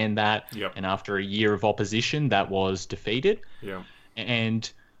to ban that. Yep. And after a year of opposition, that was defeated. Yeah. And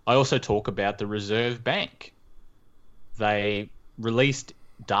I also talk about the Reserve Bank. They released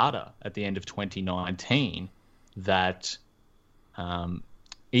data at the end of 2019 that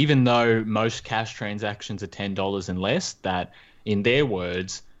even though most cash transactions are $10 and less, that in their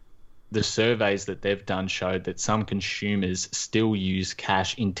words, the surveys that they've done showed that some consumers still use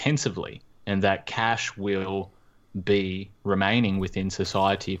cash intensively, and that cash will be remaining within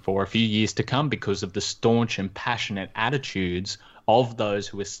society for a few years to come because of the staunch and passionate attitudes of those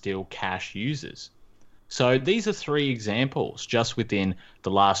who are still cash users. So these are three examples just within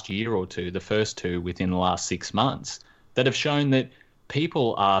the last year or two, the first two within the last 6 months, that have shown that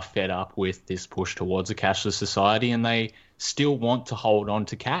people are fed up with this push towards a cashless society and they still want to hold on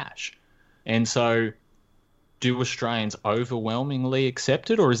to cash. And so do Australians overwhelmingly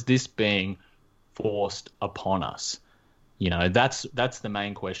accept it, or is this being forced upon us? That's the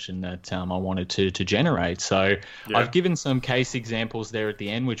main question that I wanted to generate. So yeah. I've given some case examples there at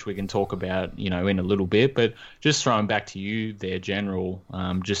the end, which we can talk about, in a little bit. But just throwing back to you there, General,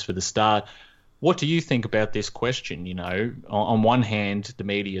 just for the start, what do you think about this question? On one hand, the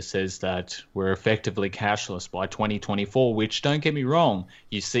media says that we're effectively cashless by 2024, which, don't get me wrong,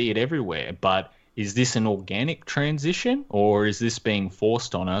 you see it everywhere. But is this an organic transition, or is this being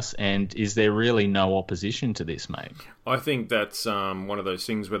forced on us? And is there really no opposition to this, mate? I think that's one of those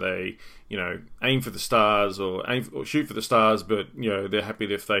things where they, aim for the stars or shoot for the stars, but they're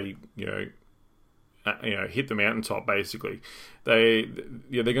happy if they, hit the mountaintop. Basically, they're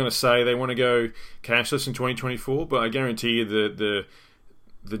going to say they want to go cashless in 2024, but I guarantee you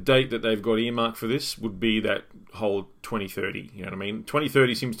the date that they've got earmarked for this would be that whole 2030. You know what I mean?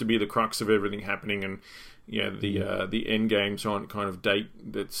 2030 seems to be the crux of everything happening, and the end game kind of date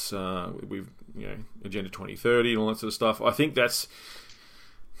that's Agenda 2030 and all that sort of stuff. I think that's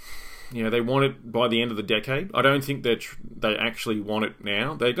they want it by the end of the decade. I don't think they actually want it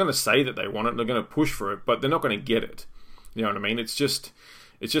now. They're going to say that they want it and they're going to push for it, but they're not going to get it. You know what I mean? It's just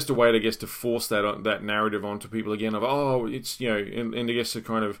a way, I guess, to force that narrative onto people again of, it's, and I guess to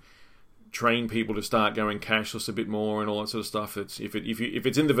kind of train people to start going cashless a bit more and all that sort of stuff. It's if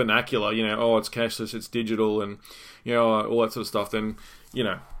it's in the vernacular, it's cashless, it's digital, and all that sort of stuff, then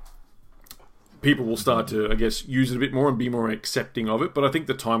people will start to, I guess, use it a bit more and be more accepting of it. But I think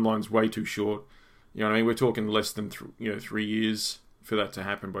the timeline's way too short. You know what I mean? We're talking less than 3 years for that to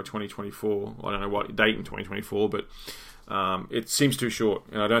happen by 2024. I don't know what date in 2024, but it seems too short,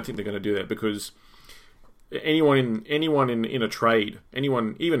 and I don't think they're going to do that, because anyone in a trade,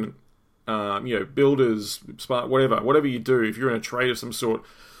 anyone, even builders, whatever you do, if you're in a trade of some sort,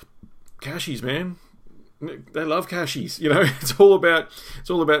 cashies, man, they love cashies. It's all about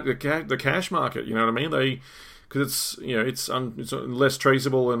the cash market. You know what I mean? Because it's less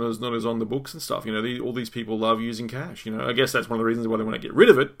traceable and it's not as on the books and stuff. All these people love using cash. I guess that's one of the reasons why they want to get rid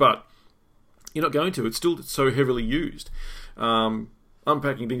of it, but you're not going to. It's still so heavily used.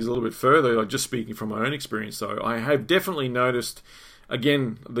 Unpacking things a little bit further, just speaking from my own experience, though, I have definitely noticed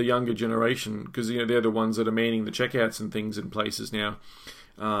again, the younger generation, because they're the ones that are manning the checkouts and things in places now.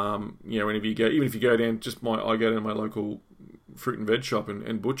 Whenever you go, even if you go down, I go to my local fruit and veg shop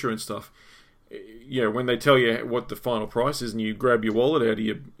and butcher and stuff. When they tell you what the final price is and you grab your wallet out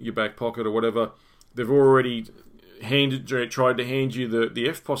of your back pocket or whatever, they've already tried to hand you the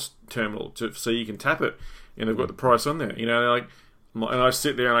EFTPOS terminal so you can tap it, and they've got the price on there. They're like, and I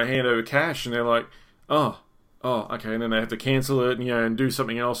sit there and I hand over cash, and they're like, oh, okay, and then they have to cancel it, and do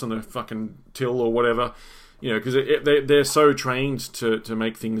something else on the fucking till or whatever. Because they're so trained to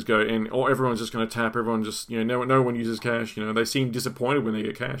make things go, or everyone's just going to tap. Everyone just, no one uses cash. They seem disappointed when they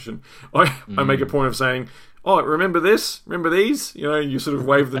get cash, and I make a point of saying, "Oh, remember this? Remember these?" You sort of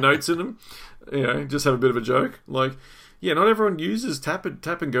wave the notes in them. Just have a bit of a joke. Like, not everyone uses tap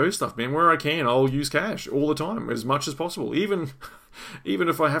and go stuff, man. Where I can, I'll use cash all the time, as much as possible. Even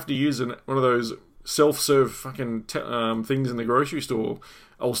if I have to use one of those self-serve fucking things in the grocery store,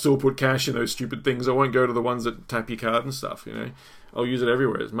 I'll still put cash in those stupid things. I won't go to the ones that tap your card and stuff, I'll use it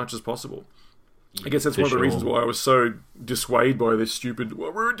everywhere as much as possible. I guess that's one of the reasons why I was so dissuaded by this stupid,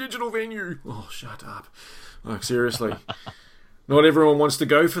 we're a digital venue. Oh, shut up. Like, seriously. Not everyone wants to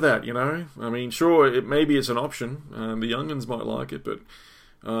go for that, I mean, sure, maybe it's an option. The young'uns might like it, but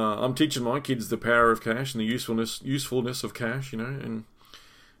I'm teaching my kids the power of cash and the usefulness of cash, and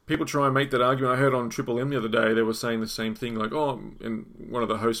people try and make that argument. I heard on Triple M the other day, they were saying the same thing, like, and one of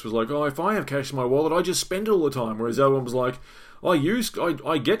the hosts was like, if I have cash in my wallet, I just spend it all the time. Whereas the other one was like,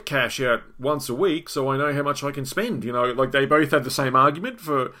 I get cash out once a week, so I know how much I can spend. Like they both had the same argument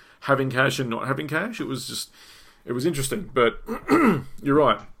for having cash and not having cash. It was interesting, but you're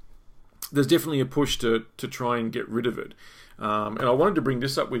right. There's definitely a push to try and get rid of it. And I wanted to bring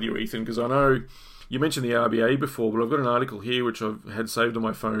this up with you, Ethan, because I know you mentioned the RBA before, but I've got an article here which I've had saved on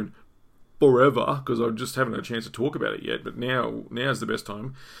my phone forever because I just haven't had a chance to talk about it yet. But now's the best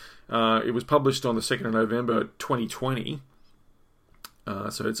time. It was published on the 2nd of November 2020.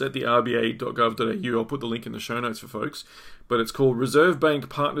 So it's at the rba.gov.au. I'll put the link in the show notes for folks. But it's called Reserve Bank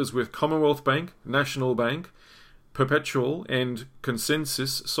Partners with Commonwealth Bank, National Bank, Perpetual and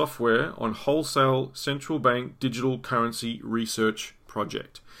Consensus Software on Wholesale Central Bank Digital Currency Research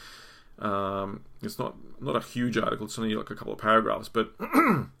Project. It's not a huge article, it's only like a couple of paragraphs, but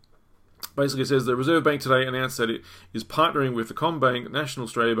basically it says the Reserve Bank today announced that it is partnering with the CommBank, National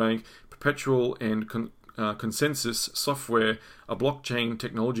Australia Bank, Perpetual and Consensus Software, a blockchain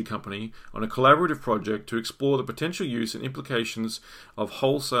technology company, on a collaborative project to explore the potential use and implications of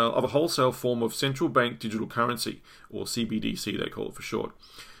a wholesale form of central bank digital currency, or CBDC they call it for short,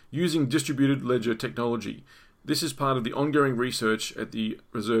 using distributed ledger technology. This is part of the ongoing research at the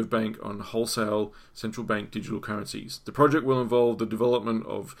Reserve Bank on wholesale central bank digital currencies. The project will involve the development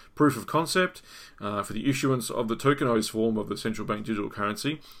of proof of concept for the issuance of the tokenized form of the central bank digital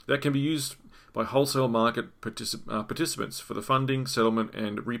currency that can be used by wholesale market participants for the funding, settlement,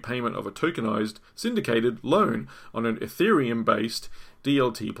 and repayment of a tokenized syndicated loan on an Ethereum-based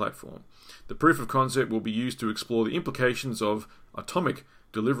DLT platform. The proof of concept will be used to explore the implications of atomic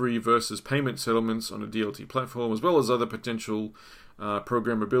delivery versus payment settlements on a DLT platform, as well as other potential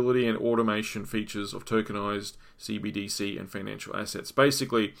programmability and automation features of tokenized CBDC and financial assets.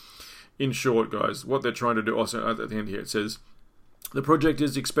 Basically, in short, guys, what they're trying to do, also at the end here, it says, the project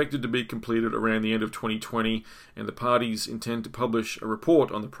is expected to be completed around the end of 2020, and the parties intend to publish a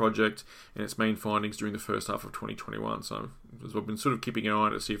report on the project and its main findings during the first half of 2021. So I've been sort of keeping an eye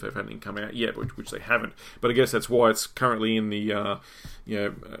on it to see if they've had anything come out yet, which they haven't. But I guess that's why it's currently in the,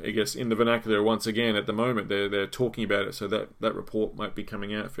 I guess in the vernacular once again at the moment. They're talking about it, so that report might be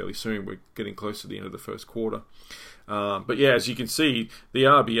coming out fairly soon. We're getting close to the end of the first quarter. But yeah, as you can see, the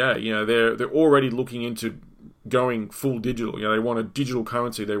RBA, they're already looking into going full digital. They want a digital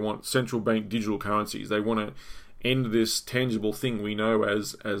currency. They want central bank digital currencies. They want to end this tangible thing we know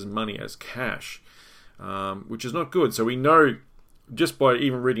as money, as cash, which is not good. So we know, just by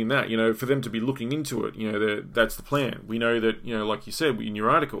even reading that, for them to be looking into it, that's the plan. We know that, like you said in your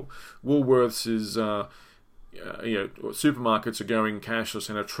article, Woolworths is, supermarkets are going cashless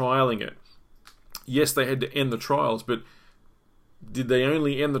and are trialing it. Yes, they had to end the trials, but did they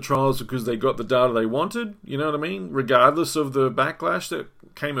only end the trials because they got the data they wanted? You know what I mean? Regardless of the backlash that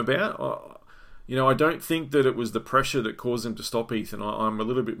came about? I don't think that it was the pressure that caused them to stop, Ethan. I'm a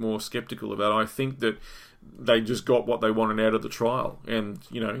little bit more skeptical of that. I think that they just got what they wanted out of the trial. And,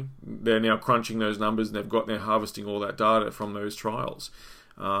 they're now crunching those numbers and they're harvesting all that data from those trials.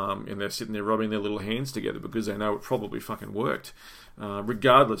 And they're sitting there rubbing their little hands together because they know it probably fucking worked.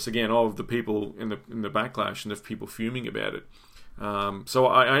 Regardless, again, of the people in the backlash and the people fuming about it. So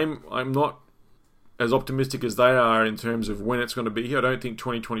I'm not as optimistic as they are in terms of when it's going to be here. I don't think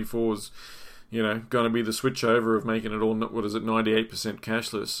 2024 is, going to be the switch over of making it all, 98%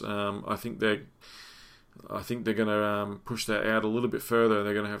 cashless. I think they're going to push that out a little bit further.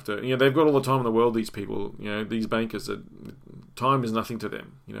 They're going to have to, they've got all the time in the world, these people, these bankers, that time is nothing to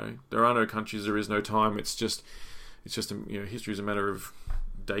them. There are no countries, there is no time. It's just history is a matter of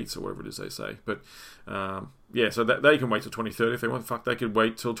dates or whatever it is they say. But, so that they can wait till 2030 if they want. Fuck, they could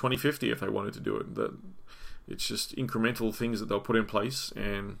wait till 2050 if they wanted to do it. It's just incremental things that they'll put in place,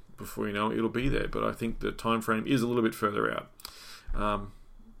 and before you know it, it'll be there. But I think the time frame is a little bit further out.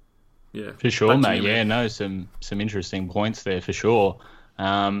 Yeah, for sure, mate. Yeah, no, some interesting points there for sure.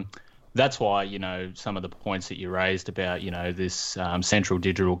 That's why some of the points that you raised about this central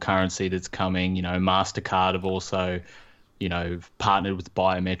digital currency that's coming. MasterCard have also partnered with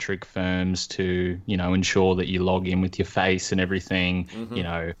biometric firms to ensure that you log in with your face and everything.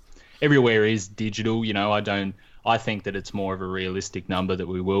 Mm-hmm. Everywhere is digital. I think that it's more of a realistic number that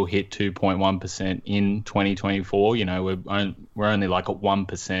we will hit 2.1% in 2024. We're only like at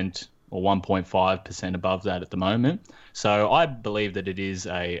 1% or 1.5% above that at the moment. So I believe that it is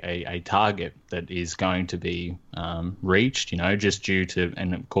a target that is going to be reached, just due to,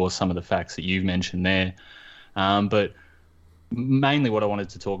 and of course, some of the facts that you've mentioned there. But mainly what I wanted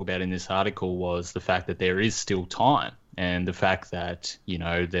to talk about in this article was the fact that there is still time. And the fact that,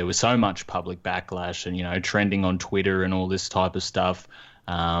 there was so much public backlash and, trending on Twitter and all this type of stuff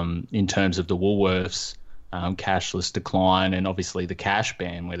in terms of the Woolworths cashless decline, and obviously the cash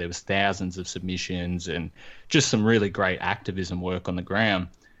ban, where there was thousands of submissions and just some really great activism work on the ground.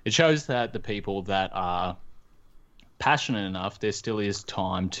 It shows that the people that are passionate enough, there still is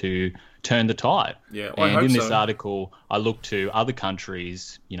time to turn the tide. Yeah, and in this article, I look to other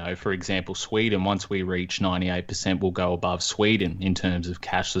countries, for example, Sweden. Once we reach 98%, we'll go above Sweden in terms of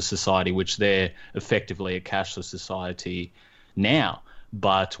cashless society, which they're effectively a cashless society now.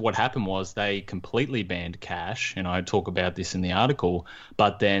 But what happened was they completely banned cash, and I talk about this in the article,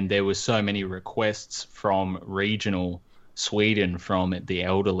 but then there were so many requests from regional Sweden, from the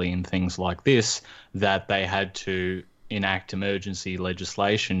elderly and things like this, that they had to enact emergency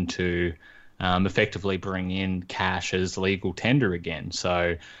legislation to effectively bring in cash as legal tender again.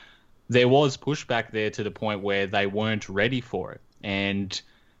 So there was pushback there to the point where they weren't ready for it. And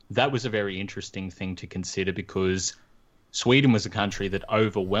that was a very interesting thing to consider, because Sweden was a country that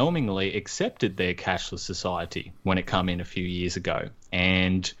overwhelmingly accepted their cashless society when it came in a few years ago.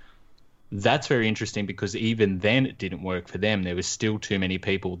 And that's very interesting, because even then it didn't work for them. There was still too many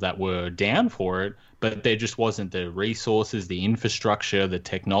people that were down for it, but there just wasn't the resources, the infrastructure, the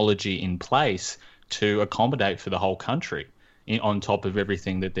technology in place to accommodate for the whole country on top of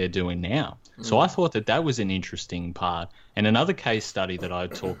everything that they're doing now. So I thought that was an interesting part. And another case study that I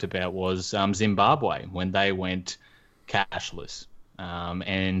talked about was Zimbabwe, when they went cashless,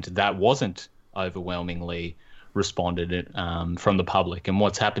 and that wasn't overwhelmingly responded from the public. And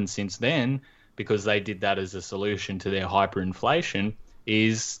what's happened since then, because they did that as a solution to their hyperinflation,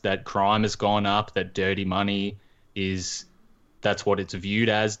 is that crime has gone up, that dirty money that's what it's viewed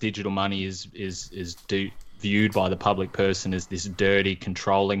as. Digital money is viewed by the public person as this dirty,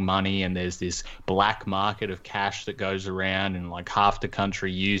 controlling money, and there's this black market of cash that goes around, and like half the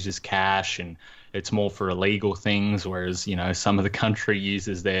country uses cash, and it's more for illegal things, whereas, some of the country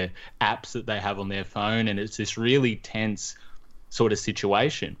uses their apps that they have on their phone, and it's this really tense sort of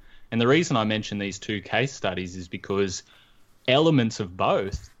situation. And the reason I mention these two case studies is because elements of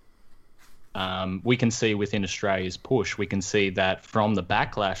both we can see within Australia's push. We can see that from the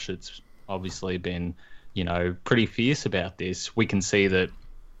backlash that's obviously been, pretty fierce about this, we can see that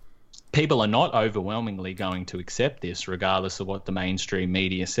people are not overwhelmingly going to accept this, regardless of what the mainstream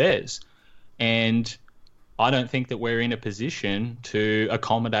media says. And I don't think that we're in a position to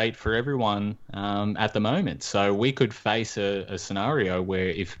accommodate for everyone at the moment. So we could face a scenario where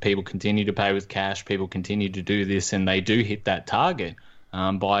if people continue to pay with cash, people continue to do this, and they do hit that target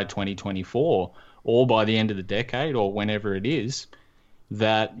by 2024 or by the end of the decade or whenever it is,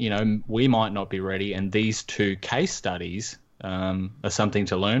 that, we might not be ready. And these two case studies are something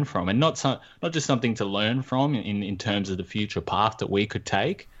to learn from, and not just something to learn from in terms of the future path that we could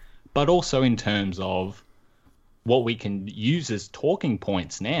take, but also in terms of what we can use as talking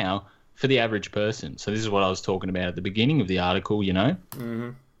points now for the average person. So this is what I was talking about at the beginning of the article,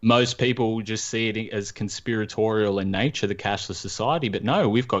 Mm-hmm. Most people just see it as conspiratorial in nature, the cashless society. But no,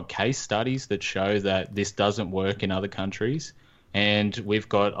 we've got case studies that show that this doesn't work in other countries. And we've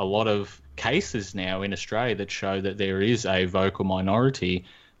got a lot of cases now in Australia that show that there is a vocal minority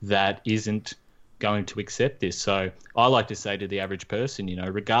that isn't going to accept this. So I like to say to the average person, you know,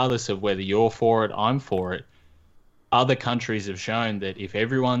 regardless of whether you're for it, I'm for it, other countries have shown that if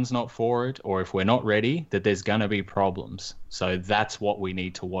everyone's not for it or if we're not ready, that there's going to be problems. So that's what we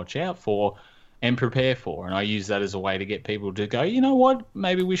need to watch out for and prepare for. And I use that as a way to get people to go, you know what,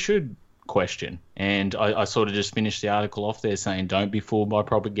 maybe we should question. And I sort of just finished the article off there saying, don't be fooled by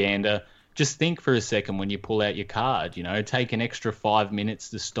propaganda. Just think for a second when you pull out your card, you know, take an extra 5 minutes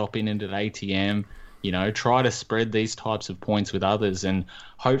to stop in at an ATM, you know, try to spread these types of points with others. And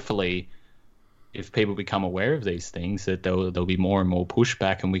hopefully, if people become aware of these things, that there'll be more and more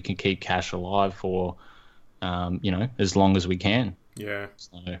pushback and we can keep cash alive for, you know, as long as we can. Yeah.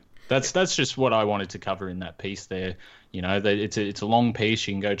 So that's just what I wanted to cover in that piece there. You know, that it's a long piece.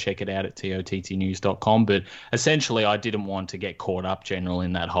 You can go check it out at tottnews.com. But essentially, I didn't want to get caught up, General,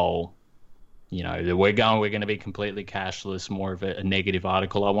 in that whole, you know, that we're going to be completely cashless, more of a negative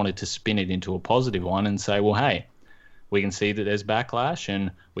article. I wanted to spin it into a positive one and say, well, hey, we can see that there's backlash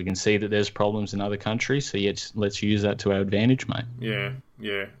and we can see that there's problems in other countries. So let's use that to our advantage, mate.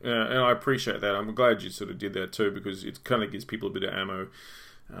 Yeah. And I appreciate that. I'm glad you sort of did that too, because it kind of gives people a bit of ammo,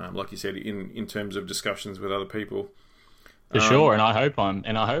 like you said, in terms of discussions with other people. For sure, and I hope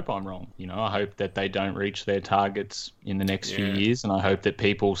I'm wrong. You know, I hope that they don't reach their targets in the next few years, and I hope that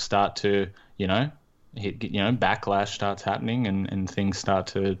people start to, backlash starts happening and things start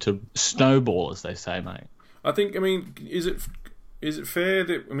to snowball, as they say, mate. I think. I mean, is it fair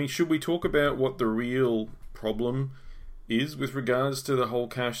that, I mean, should we talk about what the real problem is with regards to the whole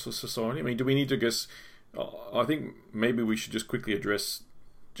cashless society? I mean, do we need to guess? I think maybe we should just quickly address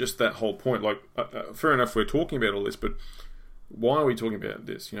just that whole point. Like, fair enough, we're talking about all this, but why are we talking about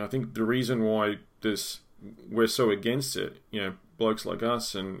this? You know, I think the reason why we're so against it, you know, blokes like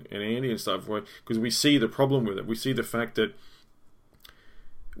us and Andy and stuff, because we see the problem with it. We see the fact that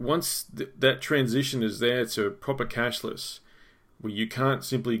once that transition is there to proper cashless, where you can't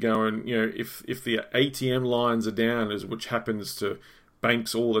simply go and, you know, if the ATM lines are down, which happens to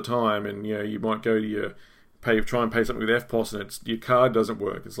banks all the time, and, you know, you might go to try and pay something with EFTPOS and your card doesn't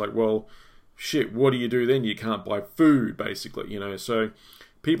work. It's like, well, shit, what do you do then? You can't buy food, basically, you know. So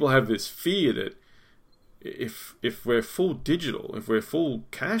people have this fear that if we're full digital, if we're full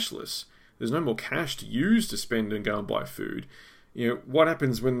cashless, there's no more cash to use to spend and go and buy food. You know, what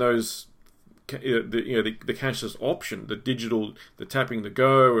happens when those, the cashless option, the digital, the tapping to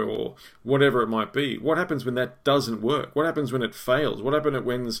go or whatever it might be, what happens when that doesn't work? What happens when it fails? What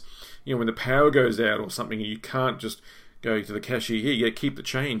happens when the power goes out or something and you can't just go to the cashier here, keep the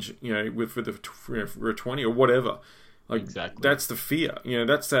change, you know, for a 20 or whatever. Like, exactly. That's the fear. You know,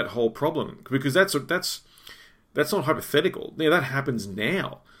 that's that whole problem, because that's not hypothetical. You know, that happens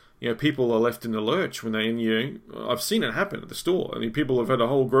now. You know, people are left in the lurch when I've seen it happen at the store. I mean, people have had a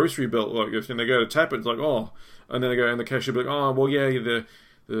whole grocery belt, like, and they go to tap it, it's like, oh, and then they go and the cashier be like, oh, well, yeah,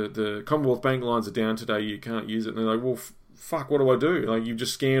 the Commonwealth Bank lines are down today, you can't use it. And they're like, well, fuck, what do I do? Like, you've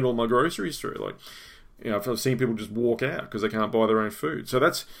just scanned all my groceries through. Like, you know, I've seen people just walk out because they can't buy their own food. So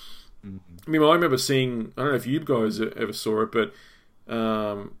that's, I mean, I remember seeing, I don't know if you guys ever saw it, but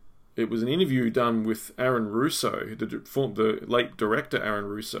it was an interview done with Aaron Russo, the late director Aaron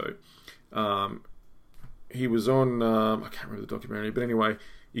Russo. He was on, I can't remember the documentary, but anyway,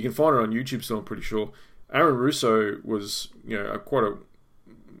 you can find it on YouTube still, I'm pretty sure. Aaron Russo was, you know, quite a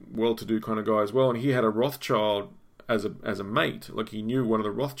well-to-do kind of guy as well, and he had a Rothschild as a mate. Like, he knew one of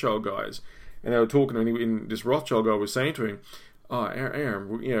the Rothschild guys. And they were talking, and this Rothschild guy was saying to him, "Oh,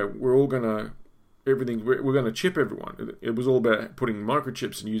 Aaron, you know, we're going to chip everyone. It was all about putting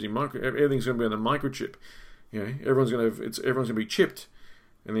microchips and using everything's going to be on the microchip. You know, everyone's going to be chipped."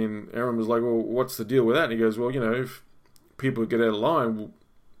 And then Aaron was like, "Well, what's the deal with that?" And he goes, "Well, you know, if people get out of line,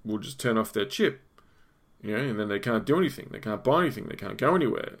 we'll just turn off their chip. You know, and then they can't do anything. They can't buy anything. They can't go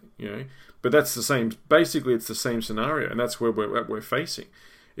anywhere. You know, but that's the same. Basically, it's the same scenario, and that's where we're facing."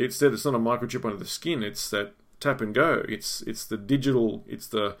 It's not a microchip under the skin. It's that tap and go. It's the digital. It's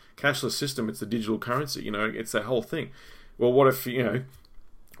the cashless system. It's the digital currency. You know, it's that whole thing. Well, what if you're an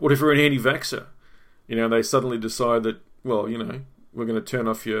anti-vaxxer? You know, they suddenly decide that, well, you know, we're going to turn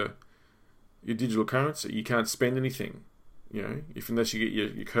off your digital currency. You can't spend anything. You know, unless you get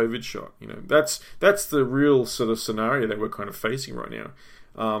your COVID shot. You know, that's the real sort of scenario that we're kind of facing right now.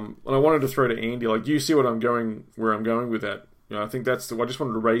 And I wanted to throw to Andy. Like, do you see where I'm going with that? You know, I think I just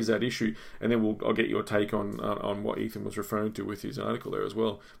wanted to raise that issue, and then I'll get your take on what Ethan was referring to with his article there as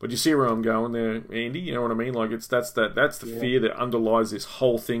well. But you see where I'm going there, Andy? You know what I mean? Like, that's the fear that underlies this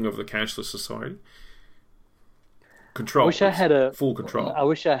whole thing of the cashless society. Control. I wish I had full control. I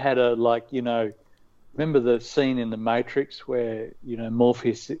wish I had a, like, you know, remember the scene in The Matrix where,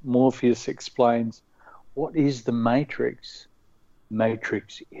 Morpheus explains, what is the Matrix?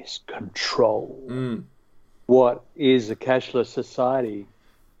 Matrix is control. What is a cashless society?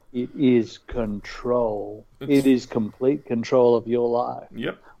 It is control. It is complete control of your life.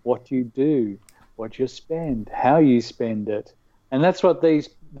 Yep. What you do, what you spend, how you spend it. And that's what this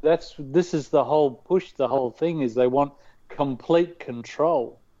is the whole push, the whole thing is they want complete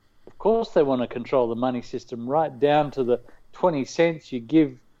control. Of course they want to control the money system right down to the 20 cents you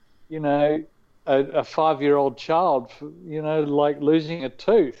give, a 5-year-old child, like losing a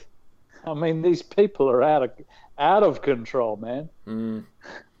tooth. I mean, these people are out of control, man.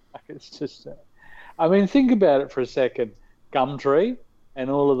 It's just, think about it for a second. Gumtree and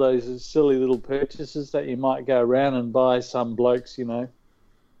all of those silly little purchases that you might go around and buy some bloke's,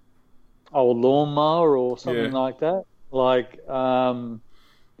 old lawnmower or something like that. Like,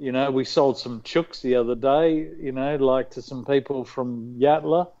 we sold some chooks the other day, to some people from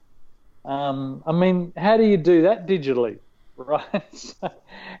Yatala. How do you do that digitally, right? So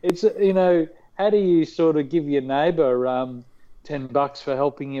it's, how do you sort of give your neighbour $10 for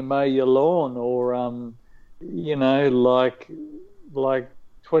helping you mow your lawn, or like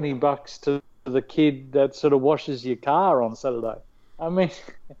 $20 to the kid that sort of washes your car on Saturday?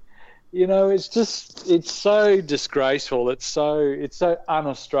 It's so disgraceful. It's so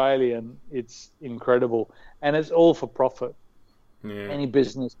un-Australian. It's incredible, and it's all for profit. Yeah. Any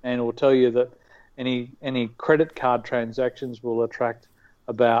businessman will tell you that any credit card transactions will attract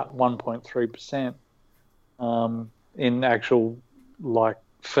about 1.3% in actual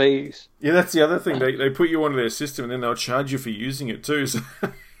fees. Yeah, that's the other thing. They put you onto their system and then they'll charge you for using it too. So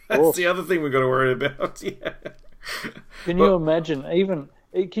that's the other thing we've got to worry about. Yeah. Can you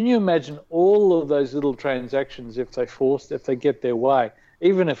imagine all of those little transactions if they get their way,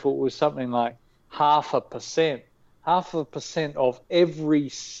 even if it was something like 0.5% of every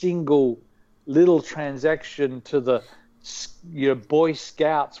single little transaction to your Boy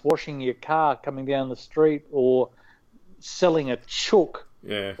Scouts washing your car coming down the street, or selling a chook,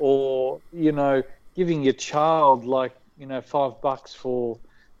 or giving your child $5 for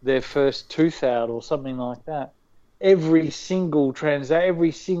their first tooth out or something like that. Every single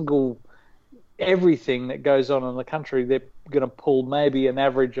everything that goes on in the country, they're going to pull maybe an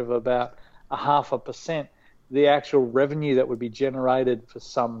average of about 0.5%. The actual revenue that would be generated for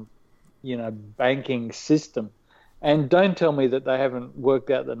some, banking system. And don't tell me that they haven't worked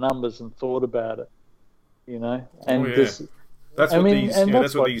out the numbers and thought about it, And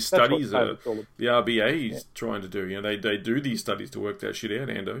that's what these studies are. The RBA is trying to do. They do these studies to work that shit out,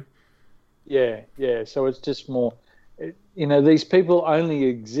 Ando. Yeah. So it's just more, these people only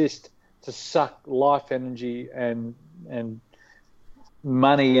exist to suck life energy and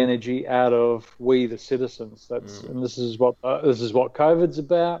money energy out of we the citizens. And this is what COVID's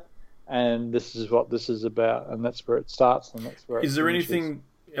about, and this is what this is about, and that's where it starts, and that's where it is there finishes. Anything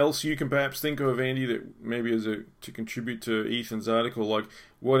else you can perhaps think of, Andy, that maybe to contribute to Ethan's article? Like,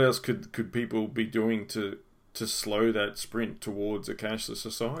 what else could people be doing to slow that sprint towards a cashless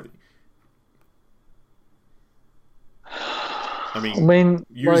society?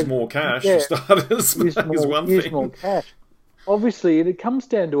 Use more cash for starters. Is one thing. Use more cash. Obviously, it comes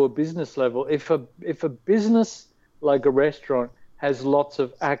down to a business level. If a business like a restaurant has lots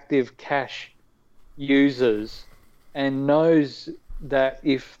of active cash users and knows that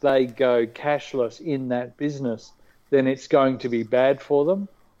if they go cashless in that business, then it's going to be bad for them,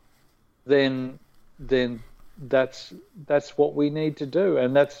 then that's what we need to do,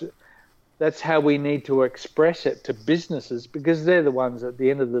 and that's how we need to express it to businesses, because they're the ones at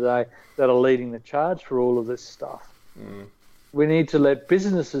the end of the day that are leading the charge for all of this stuff. We need to let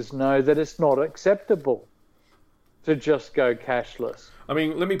businesses know that it's not acceptable to just go cashless.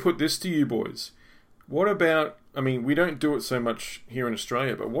 Let me put this to you boys. What about, we don't do it so much here in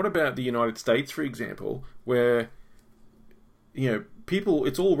Australia, but what about the United States, for example, where, people,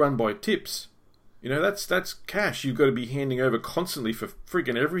 it's all run by tips. That's cash you've got to be handing over constantly for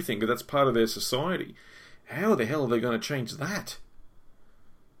friggin' everything, because that's part of their society. How the hell are they going to change that?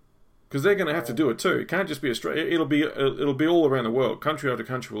 Because they're going to have to do it too. It can't just be Australia. It'll be all around the world. Country after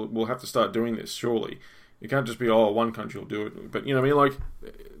country will have to start doing this, surely. It can't just be, one country will do it. But,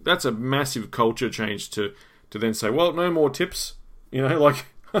 that's a massive culture change to then say, well, no more tips. How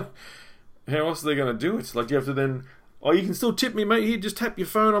else are they going to do it? You have to then, you can still tip me, mate. Here, just tap your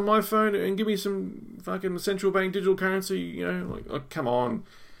phone on my phone and give me some fucking central bank digital currency. Come on.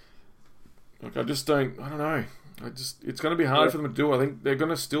 I just don't know. It's going to be hard for them to do. I think they're going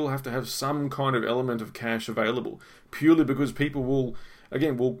to still have to have some kind of element of cash available, purely because people will,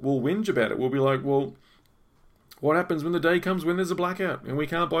 again, we'll whinge about it. We'll be like, well, what happens when the day comes when there's a blackout and we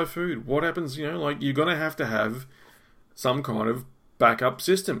can't buy food? What happens, like, you're going to have some kind of backup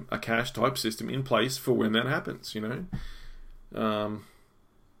system, a cash type system in place for when that happens,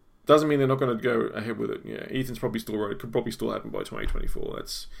 Doesn't mean they're not going to go ahead with it. Yeah, Ethan's probably still right. It could probably still happen by 2024.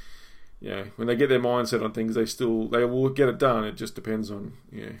 That's, when they get their mindset on things, they will get it done. It just depends on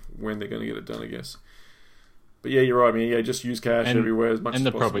when they're going to get it done, I guess. But yeah, you're right. I mean, just use cash everywhere as much as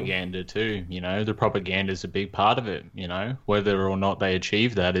possible. And the propaganda too. The propaganda is a big part of it. Whether or not they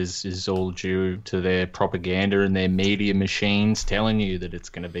achieve that is all due to their propaganda and their media machines telling you that it's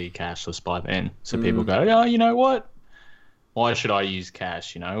going to be cashless by then. So people go, oh, you know what? Why should I use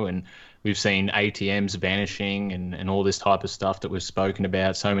cash? And we've seen ATMs vanishing and all this type of stuff that we've spoken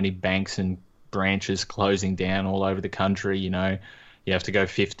about. So many banks and branches closing down all over the country. You have to go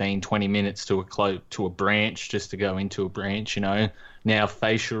 15, 20 minutes to a branch just to go into a branch. Now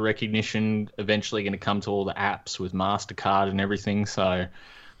facial recognition eventually going to come to all the apps with MasterCard and everything. So,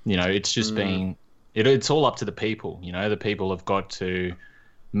 it's just it's all up to the people. The people have got to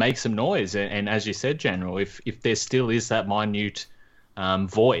make some noise. And as you said, General, if there still is that minute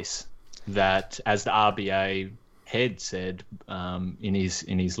voice that, as the RBA head said in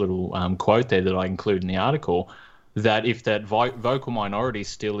his little quote there that I include in the article, that if that vocal minority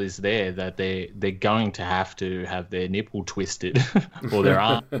still is there, that they're going to have their nipple twisted or their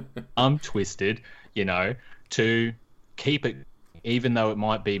arm twisted, to keep it, even though it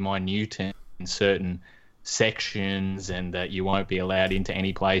might be minute in certain sections and that you won't be allowed into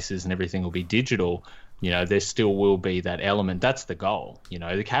any places and everything will be digital. There still will be that element. That's the goal.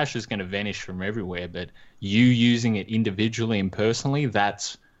 The cash is going to vanish from everywhere, but you using it individually and personally,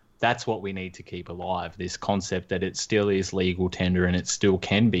 that's what we need to keep alive, this concept that it still is legal tender and it still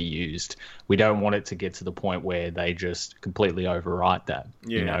can be used. We don't want it to get to the point where they just completely overwrite that,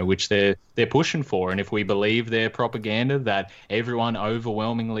 which they're pushing for. And if we believe their propaganda that everyone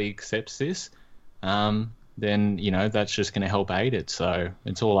overwhelmingly accepts this, then, that's just going to help aid it. So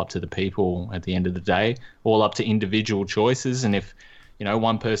it's all up to the people at the end of the day, all up to individual choices. And if,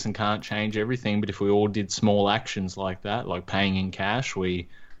 one person can't change everything, but if we all did small actions like that, like paying in cash, we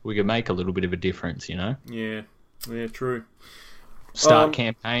could make a little bit of a difference, Yeah, true. Start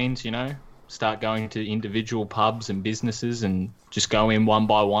campaigns, start going to individual pubs and businesses and just go in one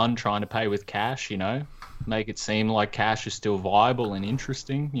by one trying to pay with cash, make it seem like cash is still viable and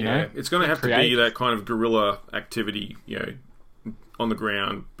interesting, It's going to have to be that kind of guerrilla activity, on the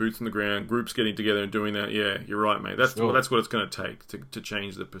ground, boots on the ground, groups getting together and doing that. Yeah, you're right, mate. That's what it's going to take to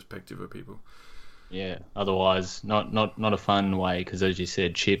change the perspective of people. Yeah, otherwise not a fun way, because as you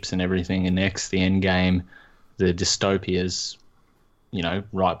said, chips and everything, and next the end game, the dystopias,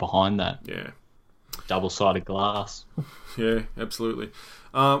 right behind that. Yeah. Double-sided glass. Yeah, absolutely.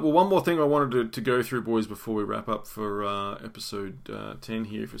 Well, one more thing I wanted to go through, boys, before we wrap up for episode 10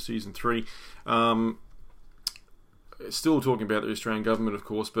 here for season 3. Still talking about the Australian government, of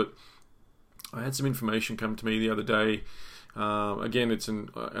course, but I had some information come to me the other day. Again, it's an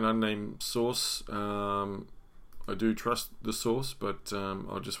unnamed source. I do trust the source, but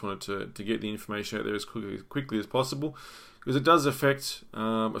I just wanted to get the information out there as quickly as possible, because it does affect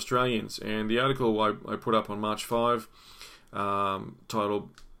Australians. And the article I put up on March 5, titled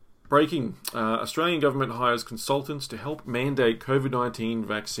 "Breaking: Australian Government Hires Consultants to Help Mandate COVID-19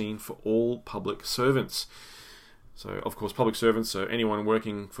 Vaccine for All Public Servants." So, of course, public servants are anyone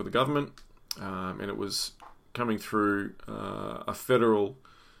working for the government, and it was coming through a federal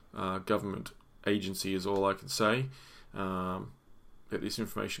government agency is all I can say, that this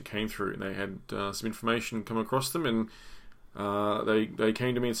information came through. And they had some information come across them, and they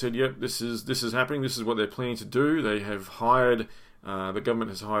came to me and said, yep, this is happening, this is what they're planning to do. They have hired, the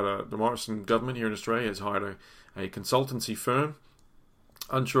government has hired, the Morrison government here in Australia has hired a consultancy firm.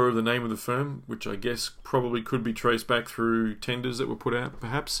 Unsure of the name of the firm, which I guess probably could be traced back through tenders that were put out,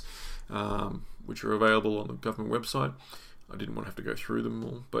 perhaps, which are available on the government website. I didn't want to have to go through them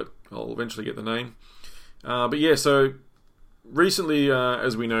all, but I'll eventually get the name. But yeah, so recently,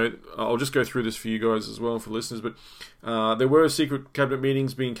 as we know, I'll just go through this for you guys as well, for listeners, but there were secret cabinet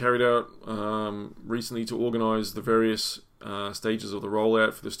meetings being carried out recently to organise the various stages of the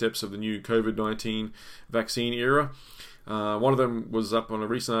rollout for the steps of the new COVID-19 vaccine era. One of them was up on a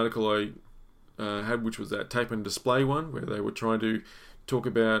recent article I had, which was that tape and display one, where they were trying to talk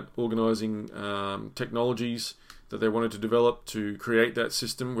about organising technologies that they wanted to develop to create that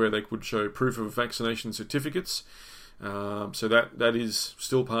system where they could show proof of vaccination certificates. So that is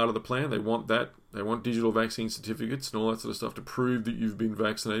still part of the plan. They want that. They want digital vaccine certificates and all that sort of stuff to prove that you've been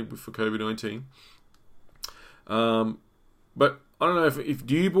vaccinated for COVID-19. But I don't know if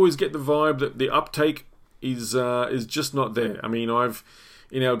do you boys get the vibe that the uptake is just not there. I mean,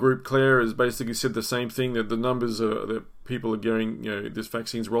 in our group, Claire has basically said the same thing, that the numbers that people are getting, this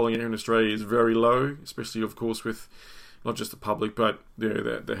vaccine's rolling out here in Australia is very low, especially, of course, with not just the public, but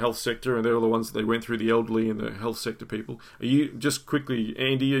the health sector, and they're all the ones that they went through, the elderly and the health sector people. Are you, just quickly,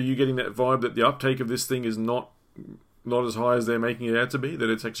 Andy, are you getting that vibe that the uptake of this thing is not as high as they're making it out to be, that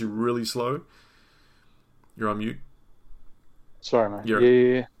it's actually really slow? You're on mute. Sorry, mate.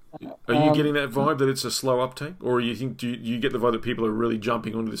 Yeah. Are you getting that vibe that it's a slow uptake, or do you get the vibe that people are really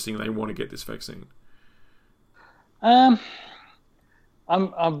jumping onto this thing and they want to get this vaccine? I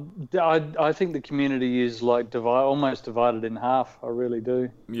think the community is like almost divided in half. I really do.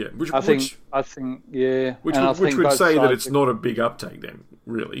 Yeah, I think yeah. Which would say that it's not a big uptake then,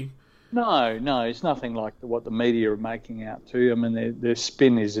 really. No, it's nothing like what the media are making out to. I mean, their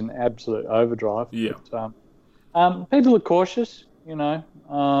spin is in absolute overdrive. Yeah. But, people are cautious. I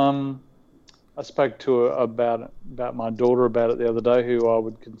spoke to her about my daughter about it the other day, who I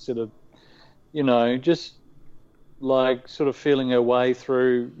would consider, just like sort of feeling her way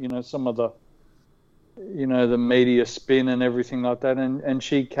through, some of the, the media spin and everything like that. And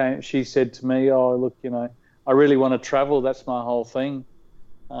she said to me, "Oh, look, I really want to travel. That's my whole thing."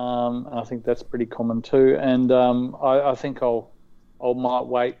 And I think that's pretty common too. And I think I might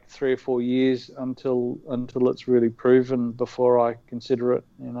wait 3 or 4 years until it's really proven before I consider it.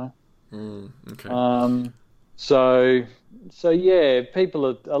 Okay. So yeah, people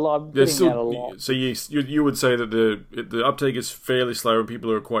are getting out a lot. So you would say that the uptake is fairly slow and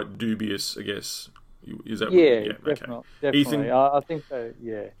people are quite dubious, I guess. Is that? Yeah, definitely. Ethan, I think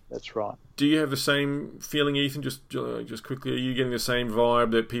that's right. Do you have the same feeling, Ethan? Just quickly, are you getting the same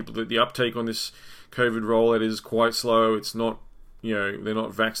vibe that the uptake on this COVID rollout is quite slow? It's not. They're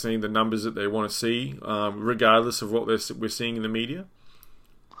not vaccinating the numbers that they want to see, regardless of what we're seeing in the media.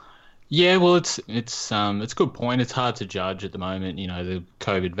 Yeah, well, it's a good point. It's hard to judge at the moment. The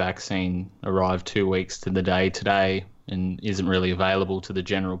COVID vaccine arrived 2 weeks to the day today and isn't really available to the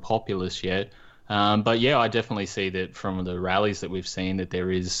general populace yet. But yeah, I definitely see that from the rallies that we've seen that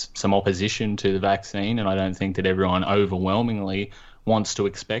there is some opposition to the vaccine, and I don't think that everyone overwhelmingly wants to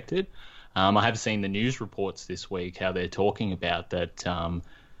expect it. I have seen the news reports this week, how they're talking about that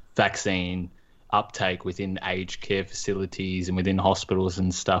vaccine uptake within aged care facilities and within hospitals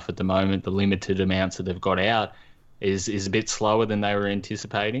and stuff at the moment. The limited amounts that they've got out is a bit slower than they were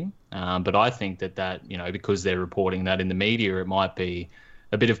anticipating. But I think that because they're reporting that in the media, it might be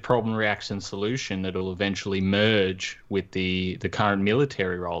a bit of problem, reaction, solution that will eventually merge with the current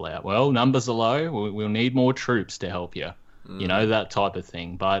military rollout. Well, numbers are low. We'll need more troops to help you, that type of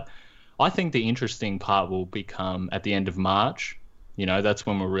thing. But I think the interesting part will become at the end of March. That's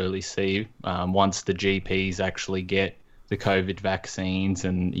when we'll really see once the GPs actually get the COVID vaccines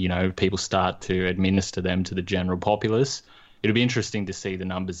and, people start to administer them to the general populace. It'll be interesting to see the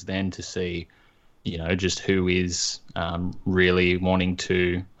numbers then, to see, just who is really wanting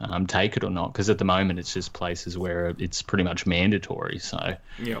to take it or not. Because at the moment it's just places where it's pretty much mandatory. So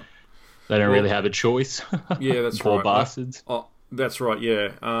yeah, they don't really have a choice. Yeah, that's Poor right. bastards. That's right,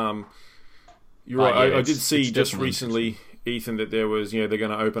 yeah. You're right. Yeah, I did see just recently, Ethan, that there was, they're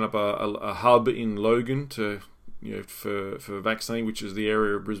going to open up a hub in Logan to, for vaccine, which is the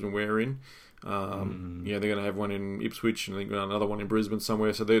area of Brisbane we're in. They're going to have one in Ipswich and I think another one in Brisbane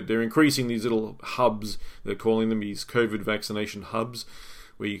somewhere. So they're increasing these little hubs. They're calling them these COVID vaccination hubs,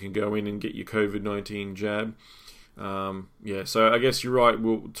 where you can go in and get your COVID-19 jab. So I guess you're right.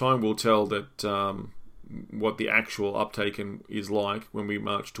 Time will tell that. What the actual uptake is like when we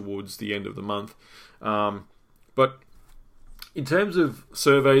march towards the end of the month. But in terms of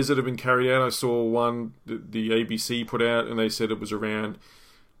surveys that have been carried out, I saw one that the ABC put out, and they said it was around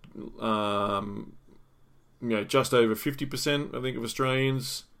just over 50%, I think, of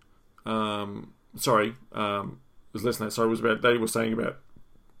Australians. It was less than that. Sorry, they were saying about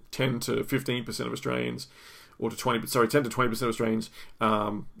 10 to 15% of Australians, or 10 to 20% of Australians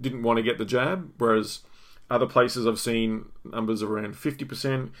didn't want to get the jab, whereas other places I've seen numbers of around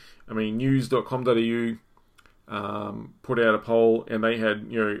 50%. I mean, news.com.au put out a poll, and they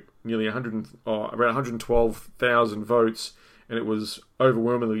had nearly around 112,000 votes, and it was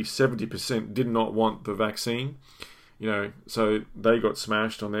overwhelmingly 70% did not want the vaccine. So they got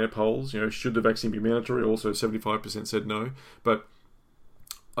smashed on their polls. Should the vaccine be mandatory? Also, 75% said no. But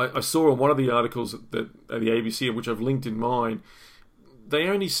I saw on one of the articles that at the ABC, which I've linked in mine, they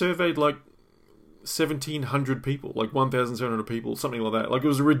only surveyed like 1,700 people, like 1,700 people, something like that. Like, it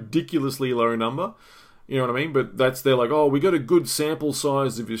was a ridiculously low number. You know what I mean? But they're like, oh, we got a good sample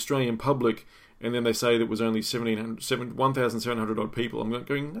size of the Australian public, and then they say that it was only 1,700 odd people. I'm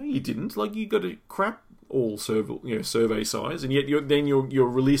going, no, you didn't. Like, you got a crap all survey size, and yet you're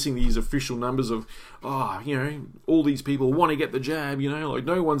releasing these official numbers of, all these people want to get the jab, like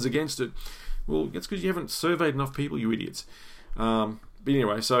no one's against it. Well, that's because you haven't surveyed enough people, you idiots. But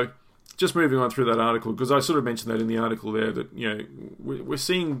anyway, so just moving on through that article, because I sort of mentioned that in the article there, that we're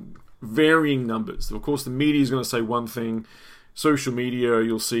seeing varying numbers. Of course, the media is going to say one thing, social media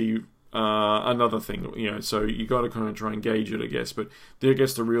you'll see another thing. So you got to kind of try and gauge it, I guess. But I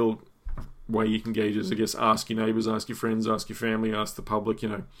guess the real way you can gauge is, I guess, ask your neighbours, ask your friends, ask your family, ask the public,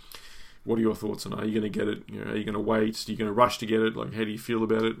 what are your thoughts on it? Are you going to get it? Are you going to wait? Are you going to rush to get it? Like, how do you feel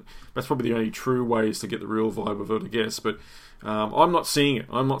about it? That's probably the only true ways to get the real vibe of it, I guess. But I'm not seeing it.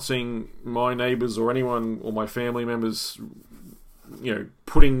 I'm not seeing my neighbours or anyone or my family members,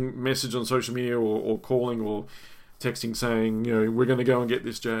 putting message on social media or calling or texting saying, we're going to go and get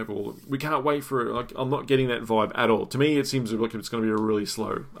this jab, or we can't wait for it. Like, I'm not getting that vibe at all. To me, it seems like it's going to be a really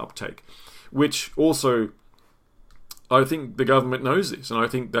slow uptake, which also, I think the government knows this, and I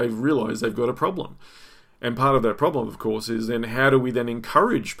think they've realised they've got a problem. And part of that problem, of course, is then how do we then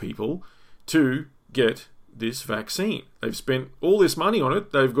encourage people to get this vaccine? They've spent all this money on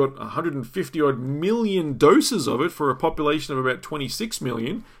it. They've got 150 odd million doses of it for a population of about 26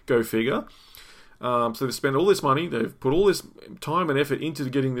 million, go figure. So they've spent all this money, they've put all this time and effort into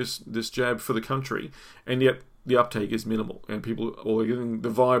getting this jab for the country, and yet the uptake is minimal, and people are getting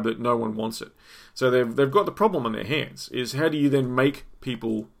the vibe that no one wants it. So they've got the problem on their hands, is how do you then make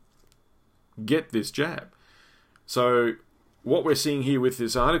people get this jab? So what we're seeing here with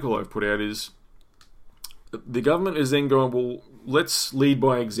this article I've put out is the government is then going, well, let's lead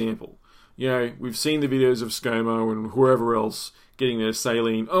by example. We've seen the videos of ScoMo and whoever else getting their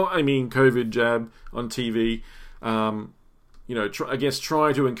COVID jab on TV. Try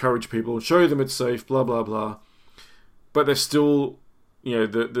to encourage people, show them it's safe, blah, blah, blah. But they're still,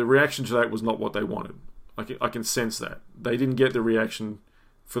 the reaction to that was not what they wanted. I can sense that. They didn't get the reaction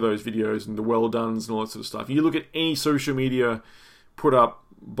for those videos and the well-dones and all that sort of stuff. You look at any social media put up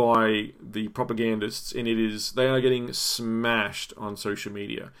by the propagandists, and they are getting smashed on social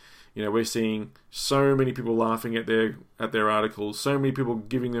media. We're seeing so many people laughing at their articles, so many people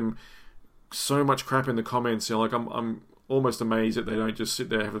giving them so much crap in the comments. I'm almost amazed that they don't just sit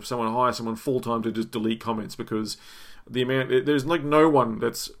there, have someone hire someone full-time to just delete comments, because there's like no one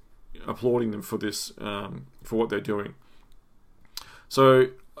that's applauding them for this, for what they're doing. So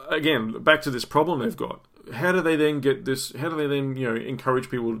again, back to this problem they've got. How do they then get this? How do they then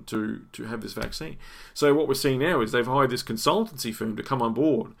encourage people to have this vaccine? So what we're seeing now is they've hired this consultancy firm to come on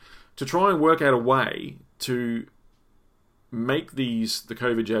board to try and work out a way to make the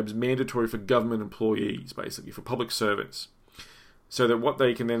COVID jabs mandatory for government employees, basically for public servants, so that what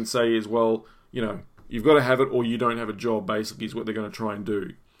they can then say is, well, you've got to have it or you don't have a job, basically, is what they're going to try and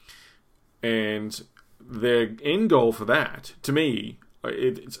do. And their end goal for that, to me,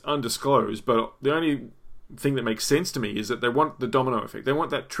 it's undisclosed, but the only thing that makes sense to me is that they want the domino effect. They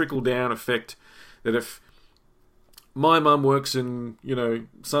want that trickle-down effect, that if my mum works in,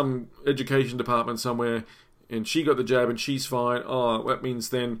 some education department somewhere, and she got the jab and she's fine, that means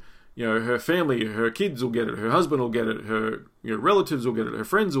then, her family, her kids will get it, her husband will get it, her relatives will get it, her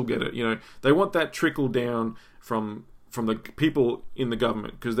friends will get it. They want that trickle down from the people in the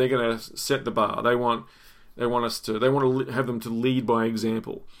government, because they're going to set the bar. They want to have them to lead by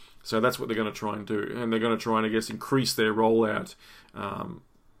example. So that's what they're going to try and do, and they're going to try and, I guess, increase their rollout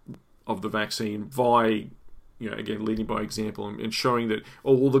of the vaccine by, again, leading by example and showing that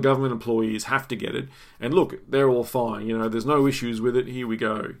all the government employees have to get it. And look, they're all fine. There's no issues with it. Here we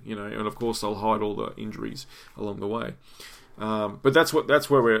go. And of course they'll hide all the injuries along the way. But that's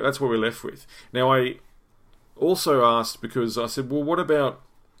where we're left with. Now, I also asked, because I said, well, what about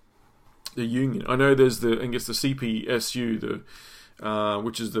the union? I know there's the CPSU,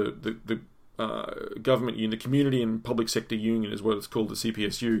 which is the government union, the Community and Public Sector Union is what it's called, the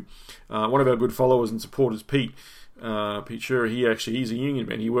CPSU. One of our good followers and supporters, Pete Shearer, he's a union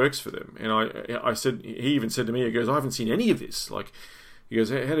man. He works for them, and I said, he even said to me, he goes, I haven't seen any of this. Like, he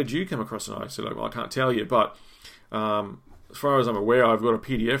goes, how did you come across it? I said, well, I can't tell you, but as far as I'm aware, I've got a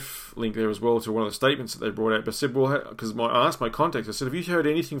PDF link there as well to one of the statements that they brought out. But I said, well, because I asked my contacts, I said, have you heard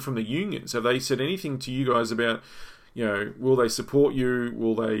anything from the unions? Have they said anything to you guys about, will they support you?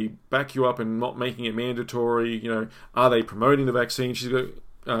 Will they back you up and not making it mandatory? Are they promoting the vaccine? She's got,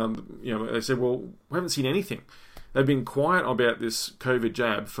 they said, well, we haven't seen anything. They've been quiet about this COVID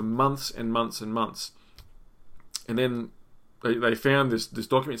jab for months and months and months. And then they found this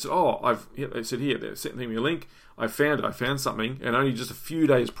document. Said, they said here, they sent me a link. I found something, and only just a few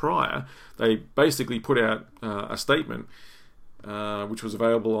days prior, they basically put out a statement, which was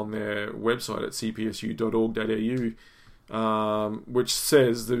available on their website at cpsu.org.au, which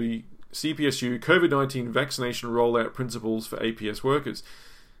says the CPSU COVID-19 vaccination rollout principles for APS workers.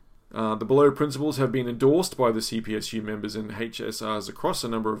 The below principles have been endorsed by the CPSU members and HSRs across a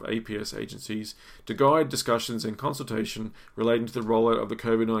number of APS agencies to guide discussions and consultation relating to the rollout of the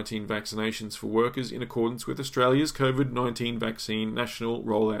COVID-19 vaccinations for workers in accordance with Australia's COVID-19 vaccine national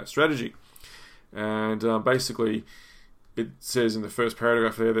rollout strategy. And basically, it says in the first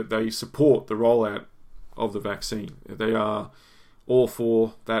paragraph there that they support the rollout of the vaccine. They are all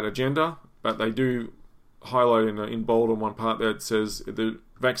for that agenda, but they do highlight in bold on one part that says the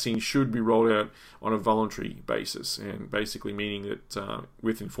vaccine should be rolled out on a voluntary basis, and basically meaning that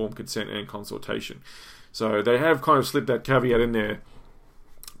with informed consent and consultation. So they have kind of slipped that caveat in there,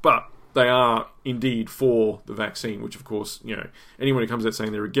 but they are indeed for the vaccine, which of course, anyone who comes out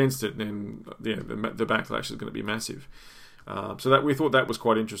saying they're against it, then the backlash is going to be massive. So that we thought that was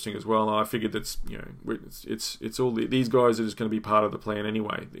quite interesting as well. I figured that's it's all these guys are just going to be part of the plan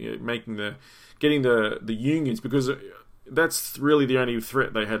anyway, getting the unions, because that's really the only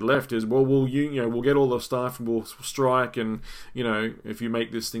threat they had left is, well, we'll get all the staff and we'll strike, and if you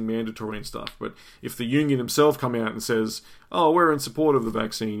make this thing mandatory and stuff. But if the union themselves come out and says, oh, we're in support of the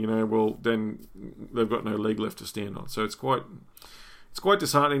vaccine, well, then they've got no leg left to stand on. So it's quite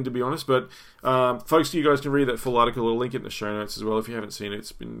disheartening, to be honest. But folks, you guys can read that full article. I'll link it in the show notes as well if you haven't seen it.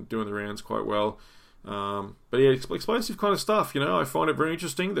 It's been doing the rounds quite well. But yeah, explosive kind of stuff. I find it very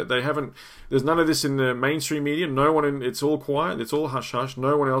interesting that there's none of this in the mainstream media. It's all quiet. It's all hush hush.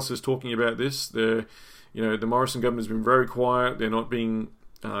 No one else is talking about this. The Morrison government has been very quiet. They're not being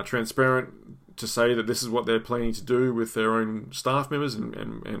transparent to say that this is what they're planning to do with their own staff members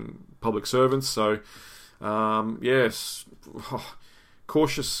and public servants. So yes.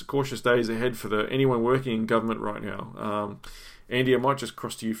 Cautious days ahead for anyone working in government right now. Andy, I might just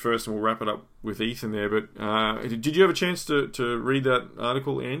cross to you first, and we'll wrap it up with Ethan there. But did you have a chance to read that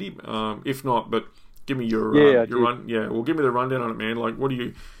article, Andy? If not, but give me your run. Yeah, well, give me the rundown on it, man. Like, what do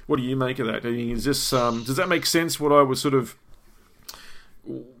you make of that? Is this does that make sense? What I was sort of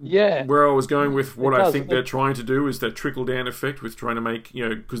where I was going with what I think they're trying to do is that trickle down effect with trying to make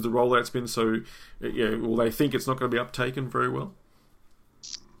because the rollout's been so they think it's not going to be uptaken very well.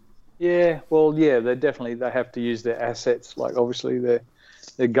 Yeah, well, they have to use their assets, like obviously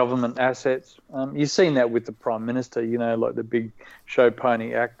their government assets. You've seen that with the Prime Minister, like the big show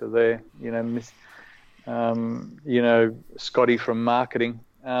pony actor there, Scotty from marketing,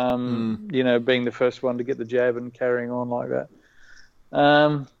 being the first one to get the jab and carrying on like that.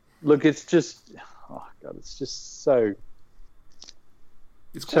 Look, it's just, it's just so...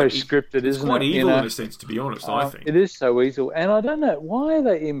 It's quite scripted, isn't it? It's quite evil in a sense, to be honest, I think. It is so evil. And I don't know, why are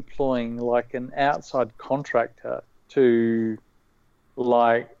they employing like an outside contractor to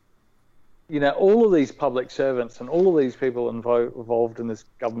all of these public servants and all of these people involved in this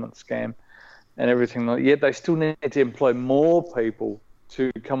government scam and everything, yet they still need to employ more people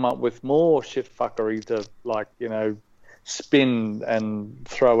to come up with more shit fuckery to spin and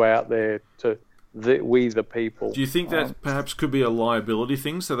throw out there to... we the people. Do you think that perhaps could be a liability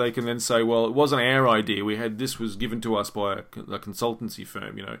thing, so they can then say, well, it wasn't our idea, this was given to us by a consultancy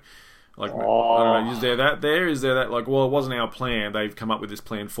firm, I don't know, is there that there? Is there that, like, well, it wasn't our plan, they've come up with this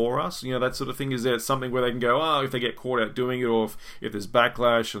plan for us, that sort of thing? Is there something where they can go, if they get caught out doing it, or if there's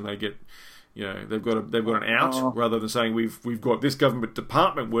backlash and they get, they've got an out, rather than saying we've got this government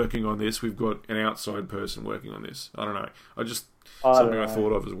department working on this, we've got an outside person working on this. I don't know. Something I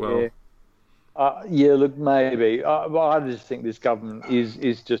thought of as well. Yeah. Look, maybe. I just think this government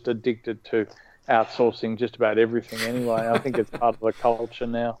is just addicted to outsourcing just about everything anyway. I think it's part of the culture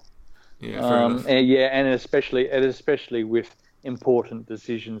now. Yeah, fair enough. And especially with important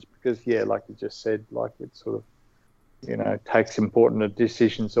decisions, because, like you just said, like it sort of, takes important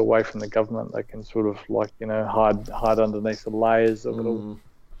decisions away from the government. They can sort of hide underneath the layers of it all.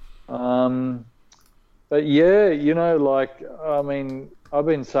 But I've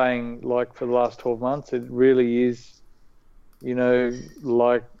been saying, for the last 12 months, it really is,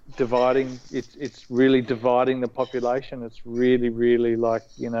 dividing. It's really dividing the population. It's really, really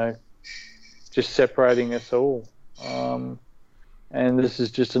just separating us all. And this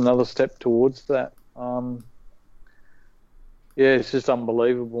is just another step towards that. It's just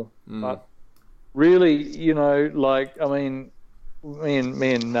unbelievable. But really, me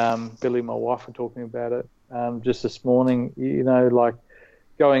and Billy, my wife, were talking about it just this morning.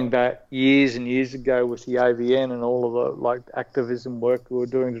 going back years and years ago with the AVN and all of the activism work we were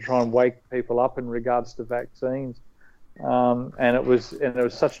doing to try and wake people up in regards to vaccines. And it was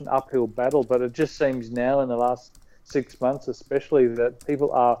such an uphill battle, but it just seems now in the last 6 months especially that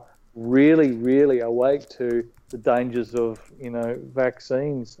people are really, really awake to the dangers of,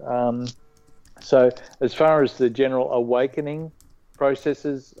 vaccines. So as far as the general awakening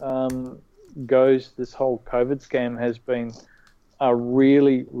processes goes, this whole COVID scam has been a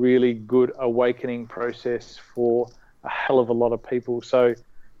really, really good awakening process for a hell of a lot of people. So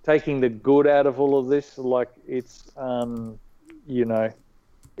taking the good out of all of this, it's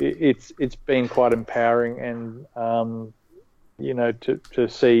been quite empowering, and to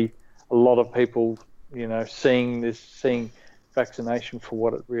see a lot of people, seeing vaccination for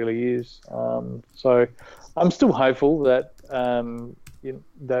what it really is. So I'm still hopeful that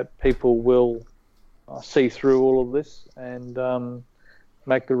that people will see through all of this and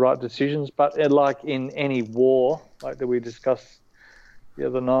make the right decisions. But like in any war, like that we discussed the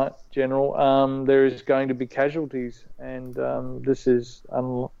other night, General, there is going to be casualties, and this is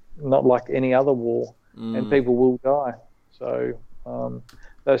not like any other war, and people will die. So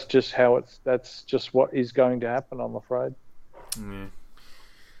that's just that's just what is going to happen, I'm afraid. Yeah.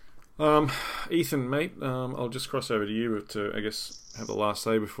 Ethan, mate, I'll just cross over to you to, I guess, have the last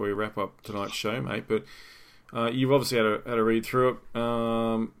say before we wrap up tonight's show, mate. But you've obviously had a read through it.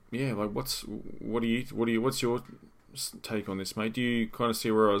 What's your take on this, mate? Do you kind of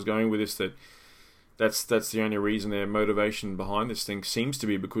see where I was going with this? That's the only reason their motivation behind this thing seems to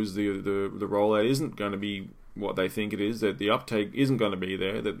be because the rollout isn't going to be what they think it is, that the uptake isn't going to be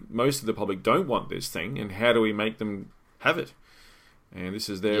there, that most of the public don't want this thing, and how do we make them have it? And this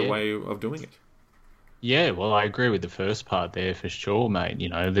is their way of doing it. Yeah, well, I agree with the first part there for sure, mate.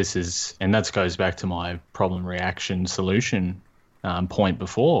 That goes back to my problem, reaction, solution point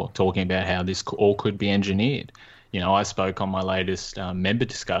before, talking about how this all could be engineered. I spoke on my latest member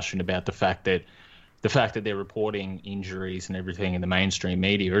discussion about the fact that they're reporting injuries and everything in the mainstream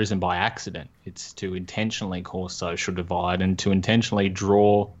media isn't by accident. It's to intentionally cause social divide and to intentionally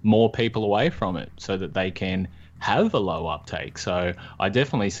draw more people away from it so that they can have a low uptake. So I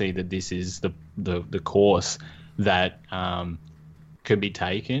definitely see that this is the course that could be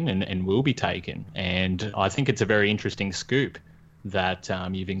taken and will be taken. And I think it's a very interesting scoop that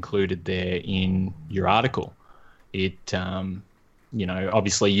you've included there in your article. It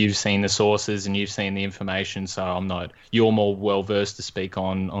obviously you've seen the sources and you've seen the information, so you're more well versed to speak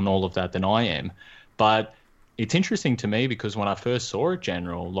on all of that than I am. But it's interesting to me because when I first saw it,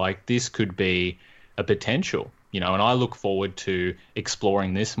 General, this could be a potential, and I look forward to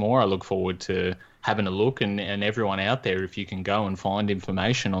exploring this more. I look forward to having a look, and everyone out there, if you can go and find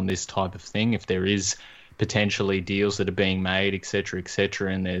information on this type of thing, if there is potentially deals that are being made, et cetera,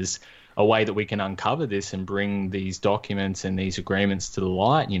 and there's a way that we can uncover this and bring these documents and these agreements to the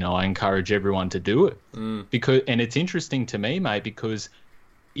light, I encourage everyone to do it. And it's interesting to me, mate, because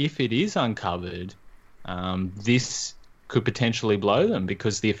if it is uncovered, this could potentially blow them,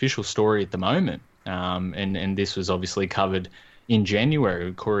 because the official story at the moment, and this was obviously covered in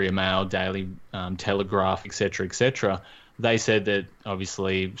January, Courier Mail, Daily Telegraph, et cetera, they said that,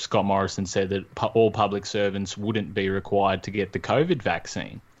 obviously, Scott Morrison said that all public servants wouldn't be required to get the COVID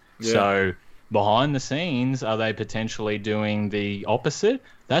vaccine. Yeah. So behind the scenes, are they potentially doing the opposite?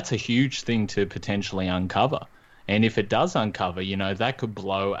 That's a huge thing to potentially uncover. And if it does uncover, that could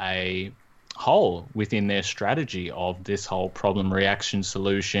blow a hole within their strategy of this whole problem, reaction,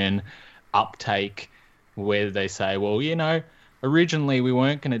 solution, uptake, where they say, well, originally we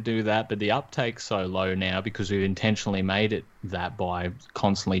weren't going to do that, but the uptake's so low now because we've intentionally made it that by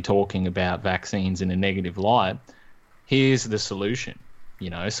constantly talking about vaccines in a negative light. Here's the solution.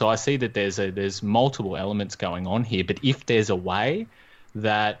 So I see that there's multiple elements going on here, but if there's a way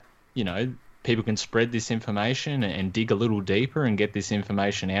that, people can spread this information and dig a little deeper and get this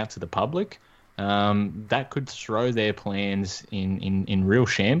information out to the public, that could throw their plans in real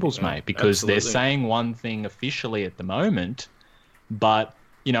shambles, mate, because Absolutely. They're saying one thing officially at the moment, but,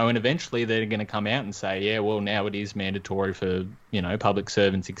 and eventually they're going to come out and say, yeah, well, now it is mandatory for, public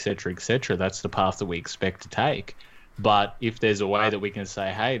servants, et cetera, that's the path that we expect to take. But if there's a way that we can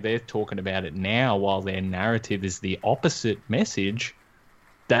say, hey, they're talking about it now while their narrative is the opposite message,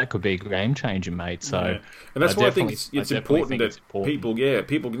 that could be a game changer, mate. So, yeah. And that's why I think it's important that people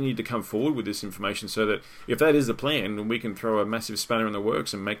need to come forward with this information, so that if that is the plan, then we can throw a massive spanner in the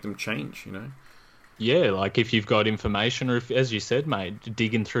works and make them change. Yeah, like if you've got information, or if, as you said, mate,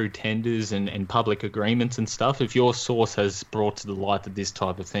 digging through tenders and public agreements and stuff, if your source has brought to the light that this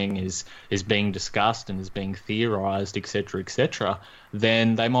type of thing is being discussed and is being theorised, etc.,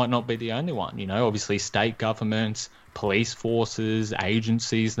 then they might not be the only one. You know, obviously state governments, police forces,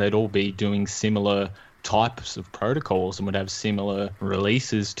 agencies, they'd all be doing similar types of protocols and would have similar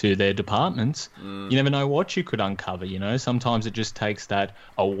releases to their departments. You never know what you could uncover, you know. Sometimes it just takes that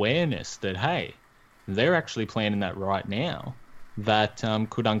awareness that, hey, they're actually planning that right now, that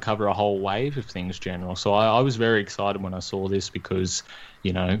could uncover a whole wave of things, General. So I was very excited when I saw this because,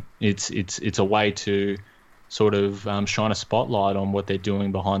 you know, it's a way to sort of shine a spotlight on what they're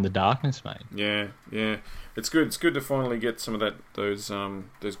doing behind the darkness, mate. Yeah. It's good. It's good to finally get some of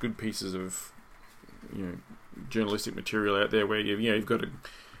those good pieces of, you know, journalistic material out there where you've got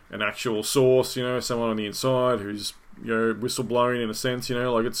an actual source, you know, someone on the inside who's, you know, whistleblowing in a sense, you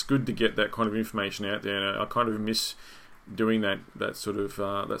know, like it's good to get that kind of information out there. And I kind of miss doing that sort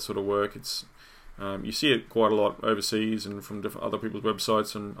of work. It's you see it quite a lot overseas and from other people's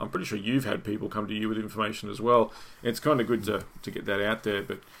websites, and I'm pretty sure you've had people come to you with information as well. It's kind of good to get that out there,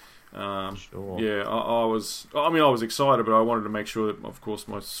 but. Sure. Yeah, I was excited, but I wanted to make sure that, of course,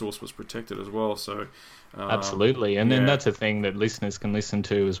 my source was protected as well. So, absolutely, and then that's a thing that listeners can listen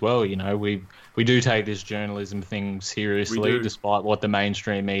to as well. You know, we do take this journalism thing seriously, despite what the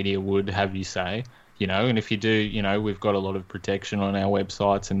mainstream media would have you say. You know, and if you do, you know, we've got a lot of protection on our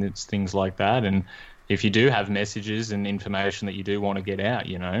websites and it's things like that. And if you do have messages and information that you do want to get out,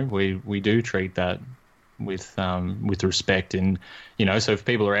 you know, we do treat that with respect. And, you know, so if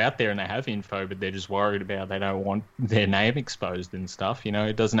people are out there and they have info but they're just worried about, they don't want their name exposed and stuff, you know,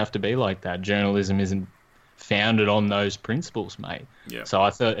 it doesn't have to be like that. Journalism isn't founded on those principles, mate. Yeah. So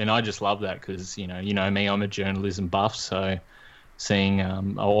I thought, and I just love that because, you know me, I'm a journalism buff, so seeing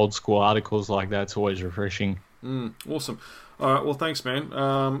old school articles like that's always refreshing. Awesome. All right, well, thanks,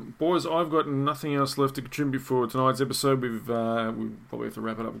 man. Boys, I've got nothing else left to contribute for tonight's episode. We probably have to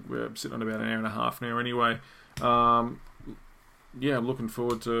wrap it up. We're sitting on about an hour and a half now anyway. Yeah, I'm looking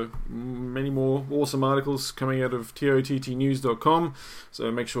forward to many more awesome articles coming out of tottnews.com. So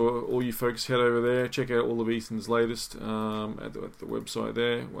make sure all you folks head over there, check out all of Ethan's latest at the website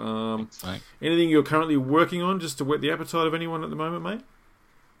there. Anything you're currently working on just to whet the appetite of anyone at the moment, mate?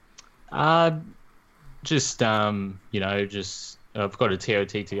 Just I've got a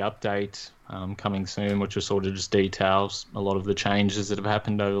TOTT update coming soon, which will sort of just details a lot of the changes that have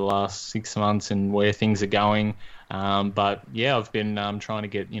happened over the last 6 months and where things are going. But yeah, I've been trying to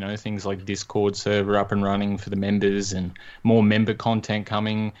get, you know, things like Discord server up and running for the members and more member content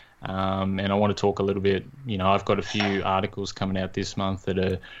coming. And I want to talk a little bit, you know, I've got a few articles coming out this month that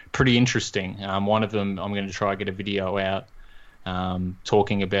are pretty interesting. One of them, I'm going to try to get a video out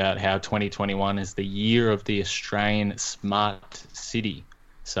talking about how 2021 is the year of the Australian smart city.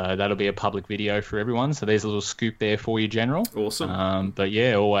 So that'll be a public video for everyone. So there's a little scoop there for you, General. Awesome. But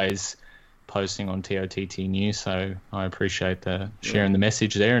yeah, always posting on TOTT News. So I appreciate sharing the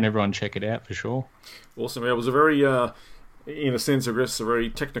message there, and everyone check it out for sure. Awesome. It was a very, in a sense, I guess, a very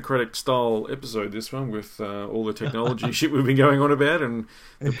technocratic style episode, this one, with all the technology shit we've been going on about and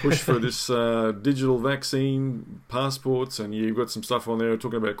the push for this digital vaccine passports. And you've got some stuff on there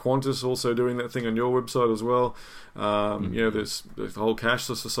talking about Qantas also doing that thing on your website as well. Yeah, there's the whole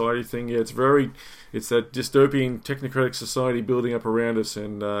cashless society thing. Yeah, it's that dystopian technocratic society building up around us.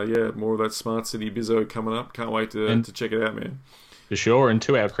 And yeah, more of that smart city bizzo coming up. Can't wait to check it out, man. For sure. And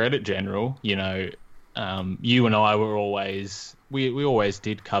to our credit, General, you know, you and I were always, we always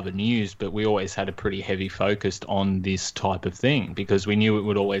did cover news, but we always had a pretty heavy focus on this type of thing because we knew it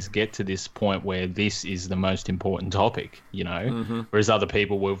would always get to this point where this is the most important topic, you know, whereas other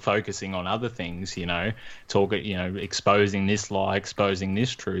people were focusing on other things, you know, exposing this lie, exposing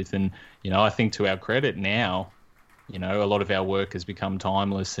this truth. And, you know, I think to our credit now, you know, a lot of our work has become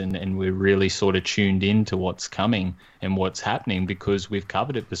timeless and we're really sort of tuned into what's coming and what's happening because we've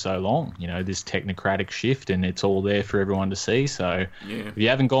covered it for so long, you know, this technocratic shift, and it's all there for everyone to see. So if you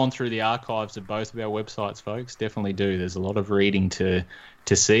haven't gone through the archives of both of our websites, folks, definitely do. There's a lot of reading to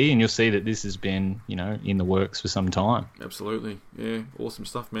see, and you'll see that this has been, you know, in the works for some time. Absolutely. Yeah, awesome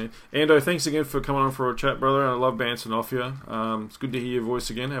stuff, man. Ando, thanks again for coming on for a chat, brother. I love bouncing off you. It's good to hear your voice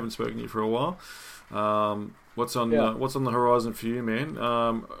again. I haven't spoken to you for a while. What's on the horizon for you, man?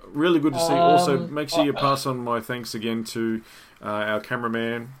 Really good to see. Also, make sure you pass on my thanks again to our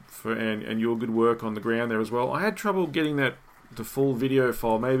cameraman and your good work on the ground there as well. I had trouble getting the full video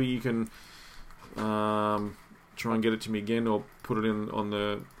file. Maybe you can try and get it to me again, or put it in on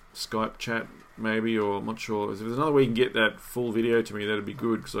the Skype chat maybe, or I'm not sure. If there's another way you can get that full video to me, that'd be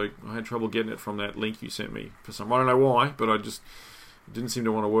good, because I had trouble getting it from that link you sent me. I don't know why, but it didn't seem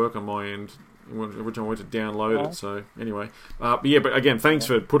to want to work on my end every time I went to download it. So anyway, but again, thanks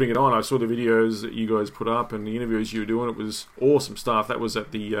for putting it on. I saw the videos that you guys put up and the interviews you were doing. It was awesome stuff. That was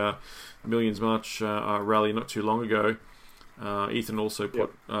at the Millions March rally not too long ago. Ethan also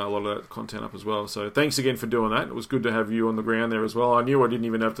put a lot of that content up as well. So thanks again for doing that. It was good to have you on the ground there as well. I knew I didn't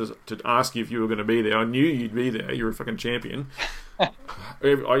even have to ask you if you were going to be there. I knew you'd be there. You're a fucking champion.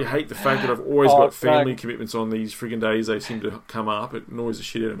 I hate the fact that I've always got family commitments on these friggin' days. They seem to come up. It annoys the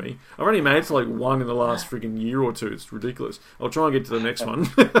shit out of me. I've only made it to like one in the last friggin' year or two. It's ridiculous. I'll try and get to the next one.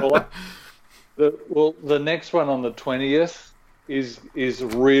 The next one on the 20th is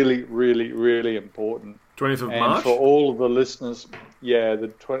really, really, really important. 20th of and March? For all of the listeners,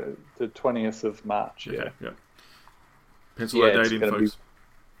 the 20th of March. Okay, yeah. Pencil that date in, folks.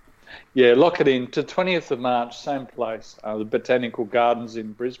 Lock it in to 20th of March, same place, the Botanical Gardens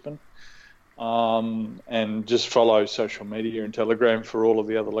in Brisbane. And just follow social media and Telegram for all of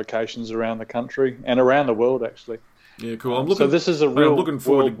the other locations around the country and around the world, actually. Yeah, cool. I'm looking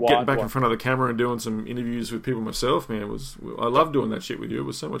forward to getting back in front of the camera and doing some interviews with people myself, man. I love doing that shit with you. It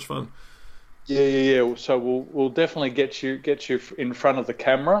was so much fun. Yeah. So we'll definitely get you in front of the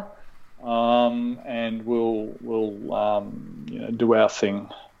camera, and we'll do our thing.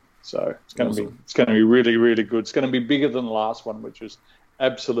 So it's going to be really, really good. It's going to be bigger than the last one, which was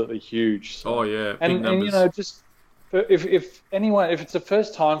absolutely huge. So, and just if it's the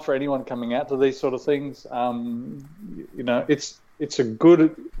first time for anyone coming out to these sort of things, it's a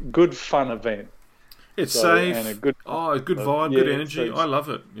good fun event. It's safe and a good vibe, good energy. I love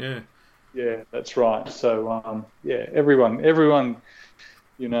it. Yeah, that's right. So everyone,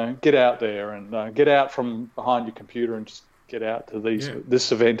 get out there and get out from behind your computer and just get out to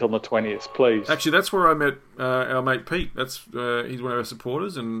this event on the 20th, please. Actually, that's where I met our mate Pete. That's he's one of our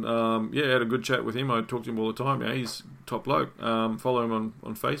supporters, and had a good chat with him. I talk to him all the time. Yeah, he's top bloke. Follow him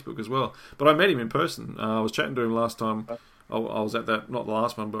on Facebook as well. But I met him in person. I was chatting to him last time. I was at that, not the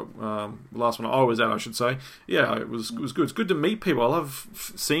last one, but the last one I was at, I should say. Yeah, it was good. It's good to meet people. I love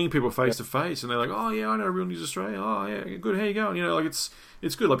seeing people face to face, and they're like, "Oh yeah, I know Real News Australia. Oh yeah, good. How you going?"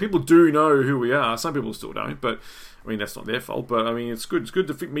 It's good. Like, people do know who we are. Some people still don't, but I mean, that's not their fault. But I mean, it's good. It's good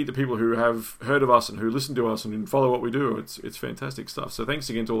to meet the people who have heard of us and who listen to us and follow what we do. It's fantastic stuff. So thanks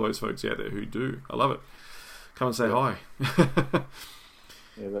again to all those folks out there who do. I love it. Come and say hi.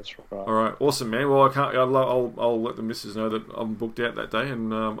 Yeah, that's right. All right, awesome, man. Well, I'll let the missus know that I'm booked out that day,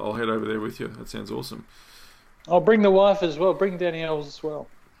 and I'll head over there with you. That sounds awesome. I'll bring the wife as well. Bring Danielle as well.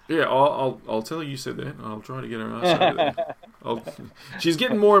 Yeah, I'll tell her you said that. I'll try to get her ass over there. She's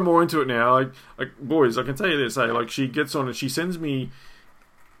getting more and more into it now. Boys, I can tell you this. She gets on and she sends me,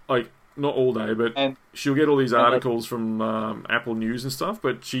 not all day, but she'll get all these articles from Apple News and stuff.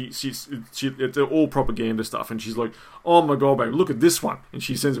 But she it's all propaganda stuff, and she's like, "Oh my god, babe, look at this one!" And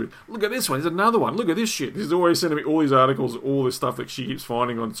she sends me, "Look at this one. There's another one. Look at this shit." She's always sending me all these articles, all this stuff that she keeps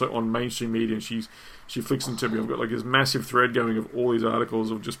finding on mainstream media, and she flicks them to me. I've got this massive thread going of all these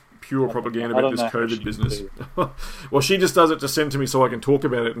articles of just pure propaganda about this COVID business. Well, she just does it to send to me so I can talk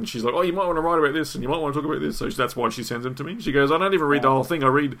about it, and she's like, "Oh, you might want to write about this, and you might want to talk about this." So that's why she sends them to me. She goes, "I don't even read the whole thing. I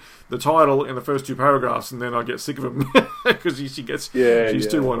read the title and the first two paragraphs, and then I get sick of them," because she's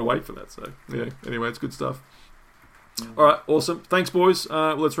too wide awake for that. So anyway, it's good stuff. All right, awesome. Thanks, boys.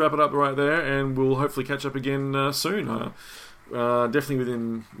 Let's wrap it up right there, and we'll hopefully catch up again soon. Definitely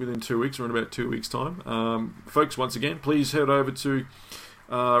within 2 weeks, or in about 2 weeks' time. Folks, once again, please head over to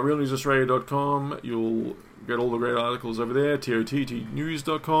realnewsaustralia.com. You'll get all the great articles over there.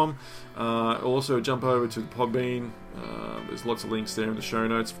 TOTTnews.com. Also jump over to the Podbean. There's lots of links there in the show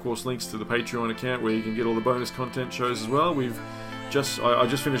notes. Of course, links to the Patreon account where you can get all the bonus content shows as well. I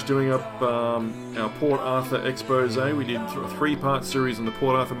just finished doing up our Port Arthur expose. We did a 3-part series on the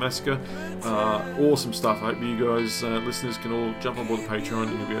Port Arthur massacre. Awesome stuff. I hope you guys, listeners, can all jump on board the Patreon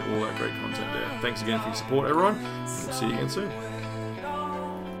and you'll get all that great content there. Thanks again for your support, everyone. We'll see you again soon.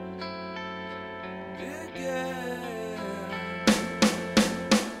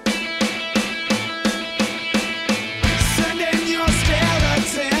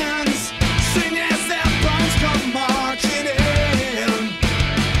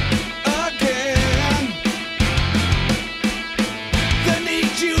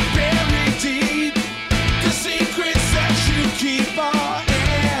 Keep on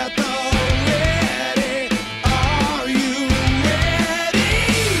at the ready. Are you ready?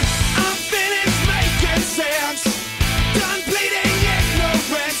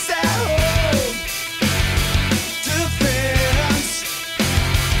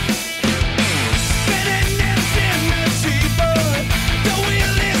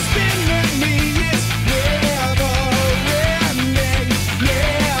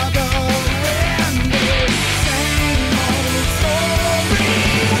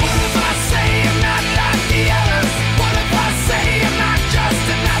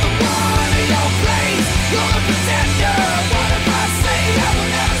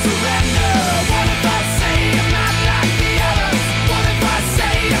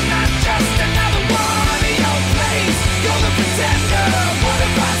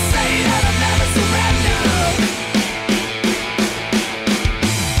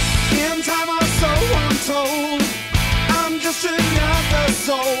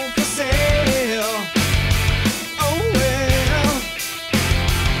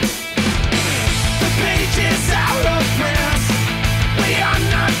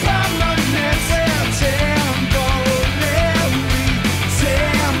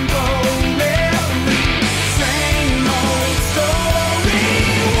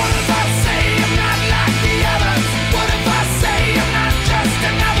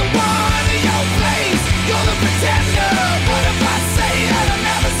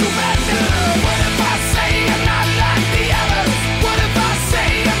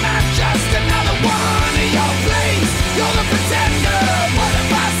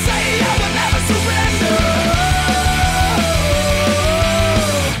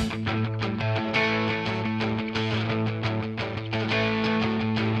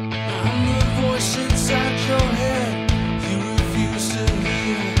 I'm